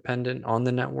 more dependent on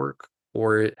the network,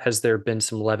 or has there been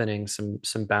some leavening,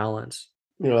 some balance?"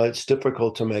 It's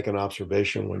difficult to make an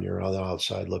observation when you're on the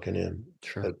outside looking in.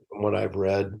 Sure. But from what I've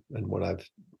read and what I've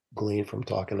gleaned from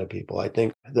talking to people, I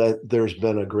think that there's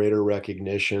been a greater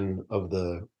recognition of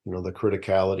the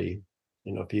criticality.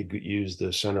 If you use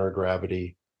the center of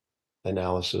gravity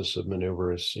analysis of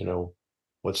maneuvers,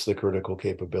 what's the critical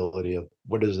capability of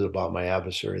what is it about my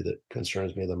adversary that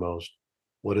concerns me the most?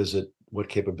 What is it? What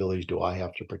capabilities do I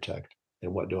have to protect?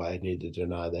 And what do I need to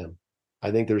deny them?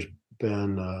 I think there's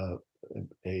been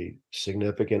a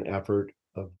significant effort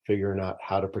of figuring out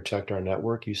how to protect our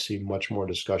network. You see much more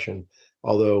discussion,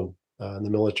 although on the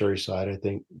military side, I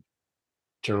think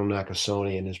General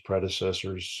Nakasone and his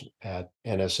predecessors at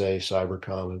NSA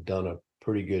Cybercom have done a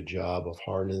pretty good job of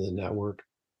hardening the network,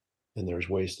 and there's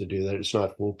ways to do that. It's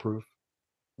not foolproof.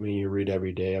 I mean, you read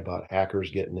every day about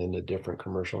hackers getting into different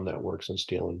commercial networks and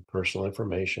stealing personal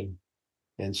information.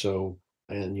 And so,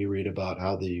 and you read about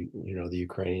how the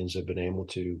Ukrainians have been able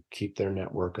to keep their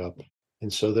network up.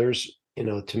 And so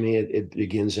to me, it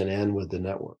begins and ends with the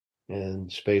network.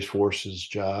 And Space Force's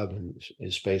job and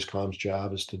Spacecom's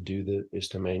job is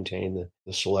to maintain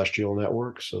the celestial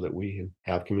network so that we can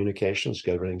have communications,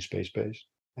 get everything space-based.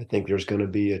 I think there's going to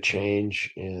be a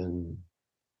change in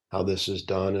how this is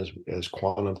done as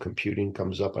quantum computing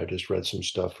comes up. I just read some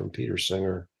stuff from Peter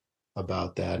Singer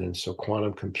about that. And so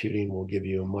quantum computing will give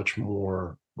you a much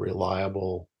more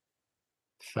reliable,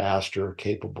 faster,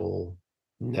 capable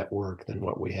network than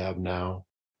what we have now.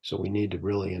 So we need to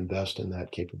really invest in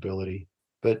that capability.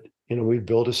 But we've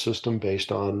built a system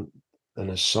based on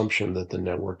an assumption that the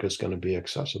network is going to be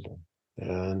accessible.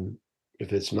 And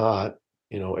if it's not,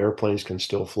 airplanes can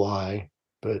still fly,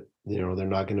 but they're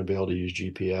not going to be able to use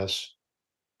GPS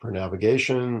for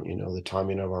navigation, the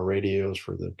timing of our radios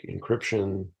for the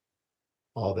encryption,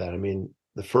 all that. I mean,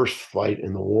 the first fight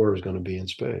in the war is going to be in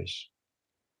space.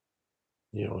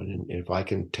 And if I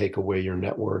can take away your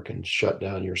network and shut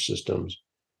down your systems,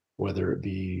 whether it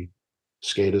be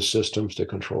SCADA systems to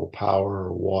control power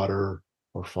or water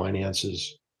or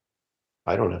finances,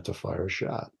 I don't have to fire a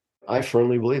shot. I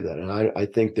firmly believe that. And I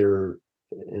think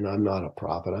and I'm not a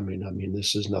prophet. I mean,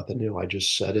 this is nothing new. I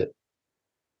just said it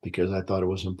because I thought it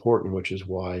was important, which is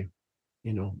why,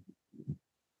 you know,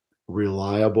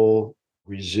 reliable,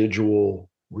 residual,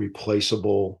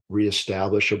 replaceable,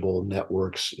 reestablishable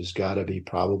networks has got to be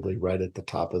probably right at the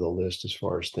top of the list as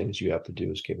far as things you have to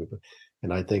do as capable.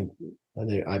 And I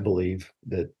believe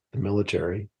that the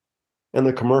military And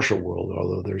the commercial world,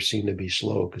 although they seem to be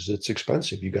slow because it's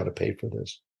expensive, you got to pay for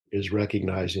this, is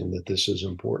recognizing that this is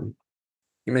important.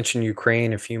 You mentioned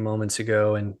Ukraine a few moments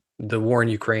ago, and the war in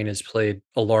Ukraine has played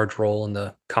a large role in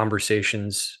the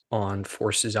conversations on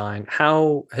force design.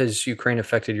 How has Ukraine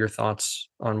affected your thoughts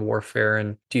on warfare?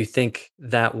 And do you think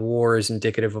that war is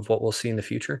indicative of what we'll see in the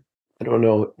future? I don't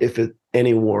know if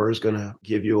any war is going to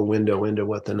give you a window into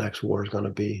what the next war is going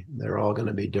to be. They're all going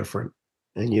to be different.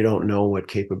 And you don't know what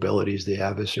capabilities the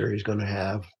adversary is going to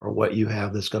have or what you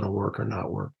have that's going to work or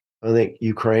not work. I think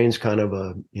Ukraine's kind of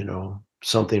a,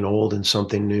 something old and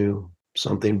something new,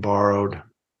 something borrowed.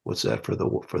 What's that for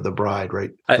the bride,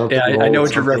 right? Yeah, Something I know old,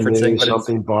 what you're something referencing, new, but it's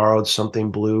something borrowed,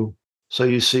 something blue. So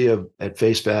you see at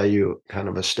face value kind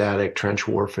of a static trench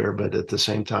warfare, but at the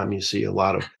same time you see a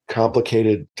lot of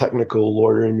complicated technical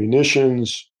loitering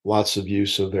munitions, lots of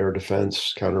use of air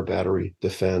defense, counter battery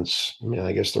defense. I mean,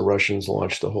 I guess the Russians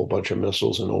launched a whole bunch of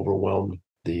missiles and overwhelmed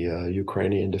the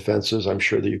Ukrainian defenses. I'm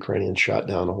sure the Ukrainians shot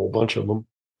down a whole bunch of them.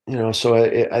 So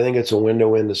I think it's a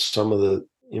window into some of the,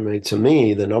 to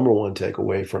me, the number one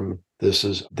takeaway from this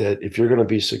is that if you're going to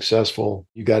be successful,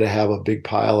 you got to have a big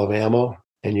pile of ammo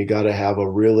and you got to have a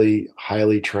really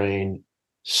highly trained,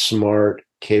 smart,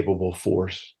 capable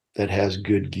force that has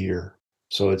good gear.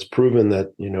 So it's proven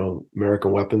that,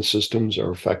 American weapons systems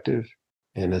are effective.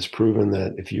 And it's proven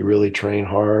that if you really train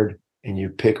hard and you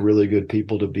pick really good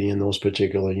people to be in those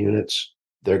particular units,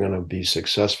 they're going to be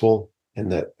successful,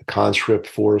 and that the conscript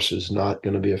force is not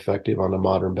going to be effective on a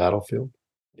modern battlefield.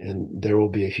 And there will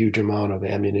be a huge amount of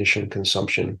ammunition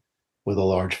consumption with a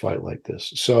large fight like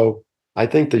this. So I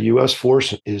think the U.S.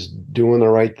 force is doing the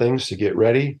right things to get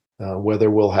ready. Whether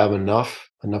we'll have enough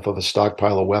of a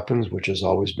stockpile of weapons, which has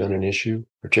always been an issue,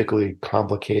 particularly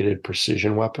complicated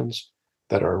precision weapons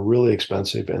that are really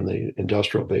expensive, and the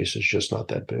industrial base is just not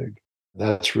that big.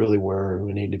 That's really where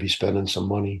we need to be spending some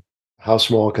money. How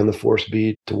small can the force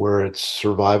be to where it's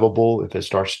survivable if it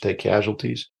starts to take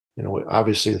casualties?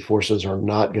 Obviously the forces are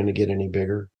not going to get any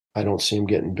bigger. I don't see them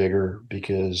getting bigger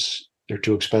because they're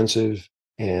too expensive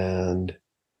and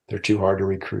they're too hard to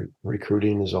recruit.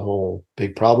 Recruiting is a whole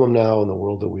big problem now in the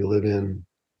world that we live in.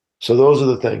 So those are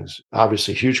the things.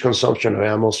 Obviously, huge consumption of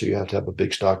ammo, so you have to have a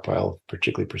big stockpile,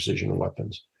 particularly precision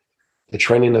weapons. The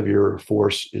training of your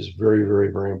force is very,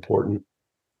 very, very important,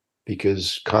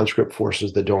 because conscript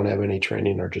forces that don't have any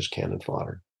training are just cannon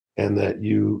fodder. And that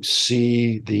you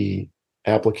see the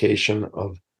application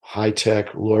of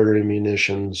high-tech loitering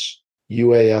munitions,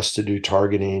 UAS to do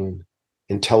targeting,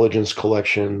 intelligence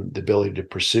collection, the ability to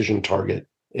precision target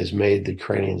has made the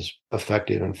Ukrainians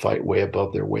effective and fight way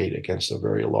above their weight against a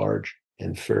very large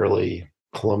and fairly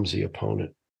clumsy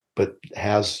opponent, but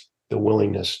has the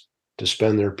willingness to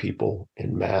spend their people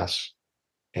in mass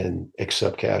and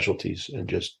accept casualties and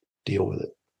just deal with it.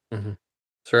 Mhm.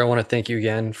 Sir, I want to thank you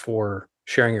again for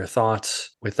sharing your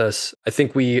thoughts with us. I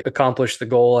think we accomplished the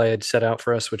goal I had set out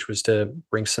for us, which was to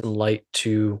bring some light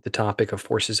to the topic of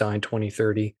Force Design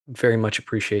 2030. Very much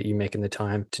appreciate you making the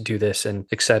time to do this, and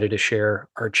excited to share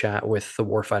our chat with the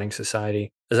Warfighting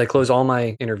Society. As I close all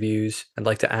my interviews, I'd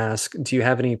like to ask, do you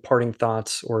have any parting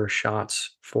thoughts or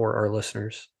shots for our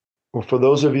listeners? Well, for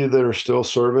those of you that are still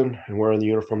serving and wearing the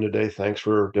uniform today, thanks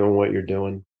for doing what you're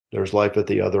doing. There's life at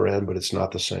the other end, but it's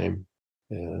not the same.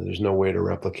 There's no way to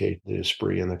replicate the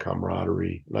esprit and the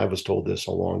camaraderie. And I was told this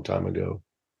a long time ago.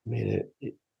 I mean,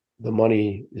 the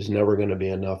money is never going to be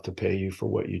enough to pay you for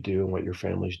what you do and what your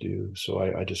families do. So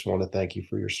I just want to thank you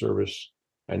for your service.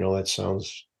 I know that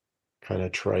sounds kind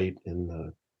of trite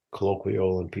and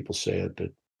colloquial, and people say it, but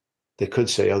they could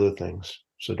say other things.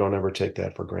 So don't ever take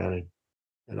that for granted.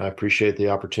 And I appreciate the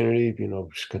opportunity,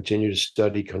 continue to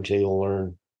study, continue to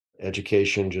learn.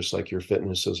 Education, just like your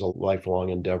fitness, is a lifelong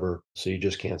endeavor. So you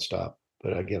just can't stop.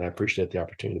 But again, I appreciate the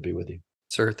opportunity to be with you.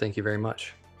 Sir, thank you very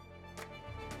much.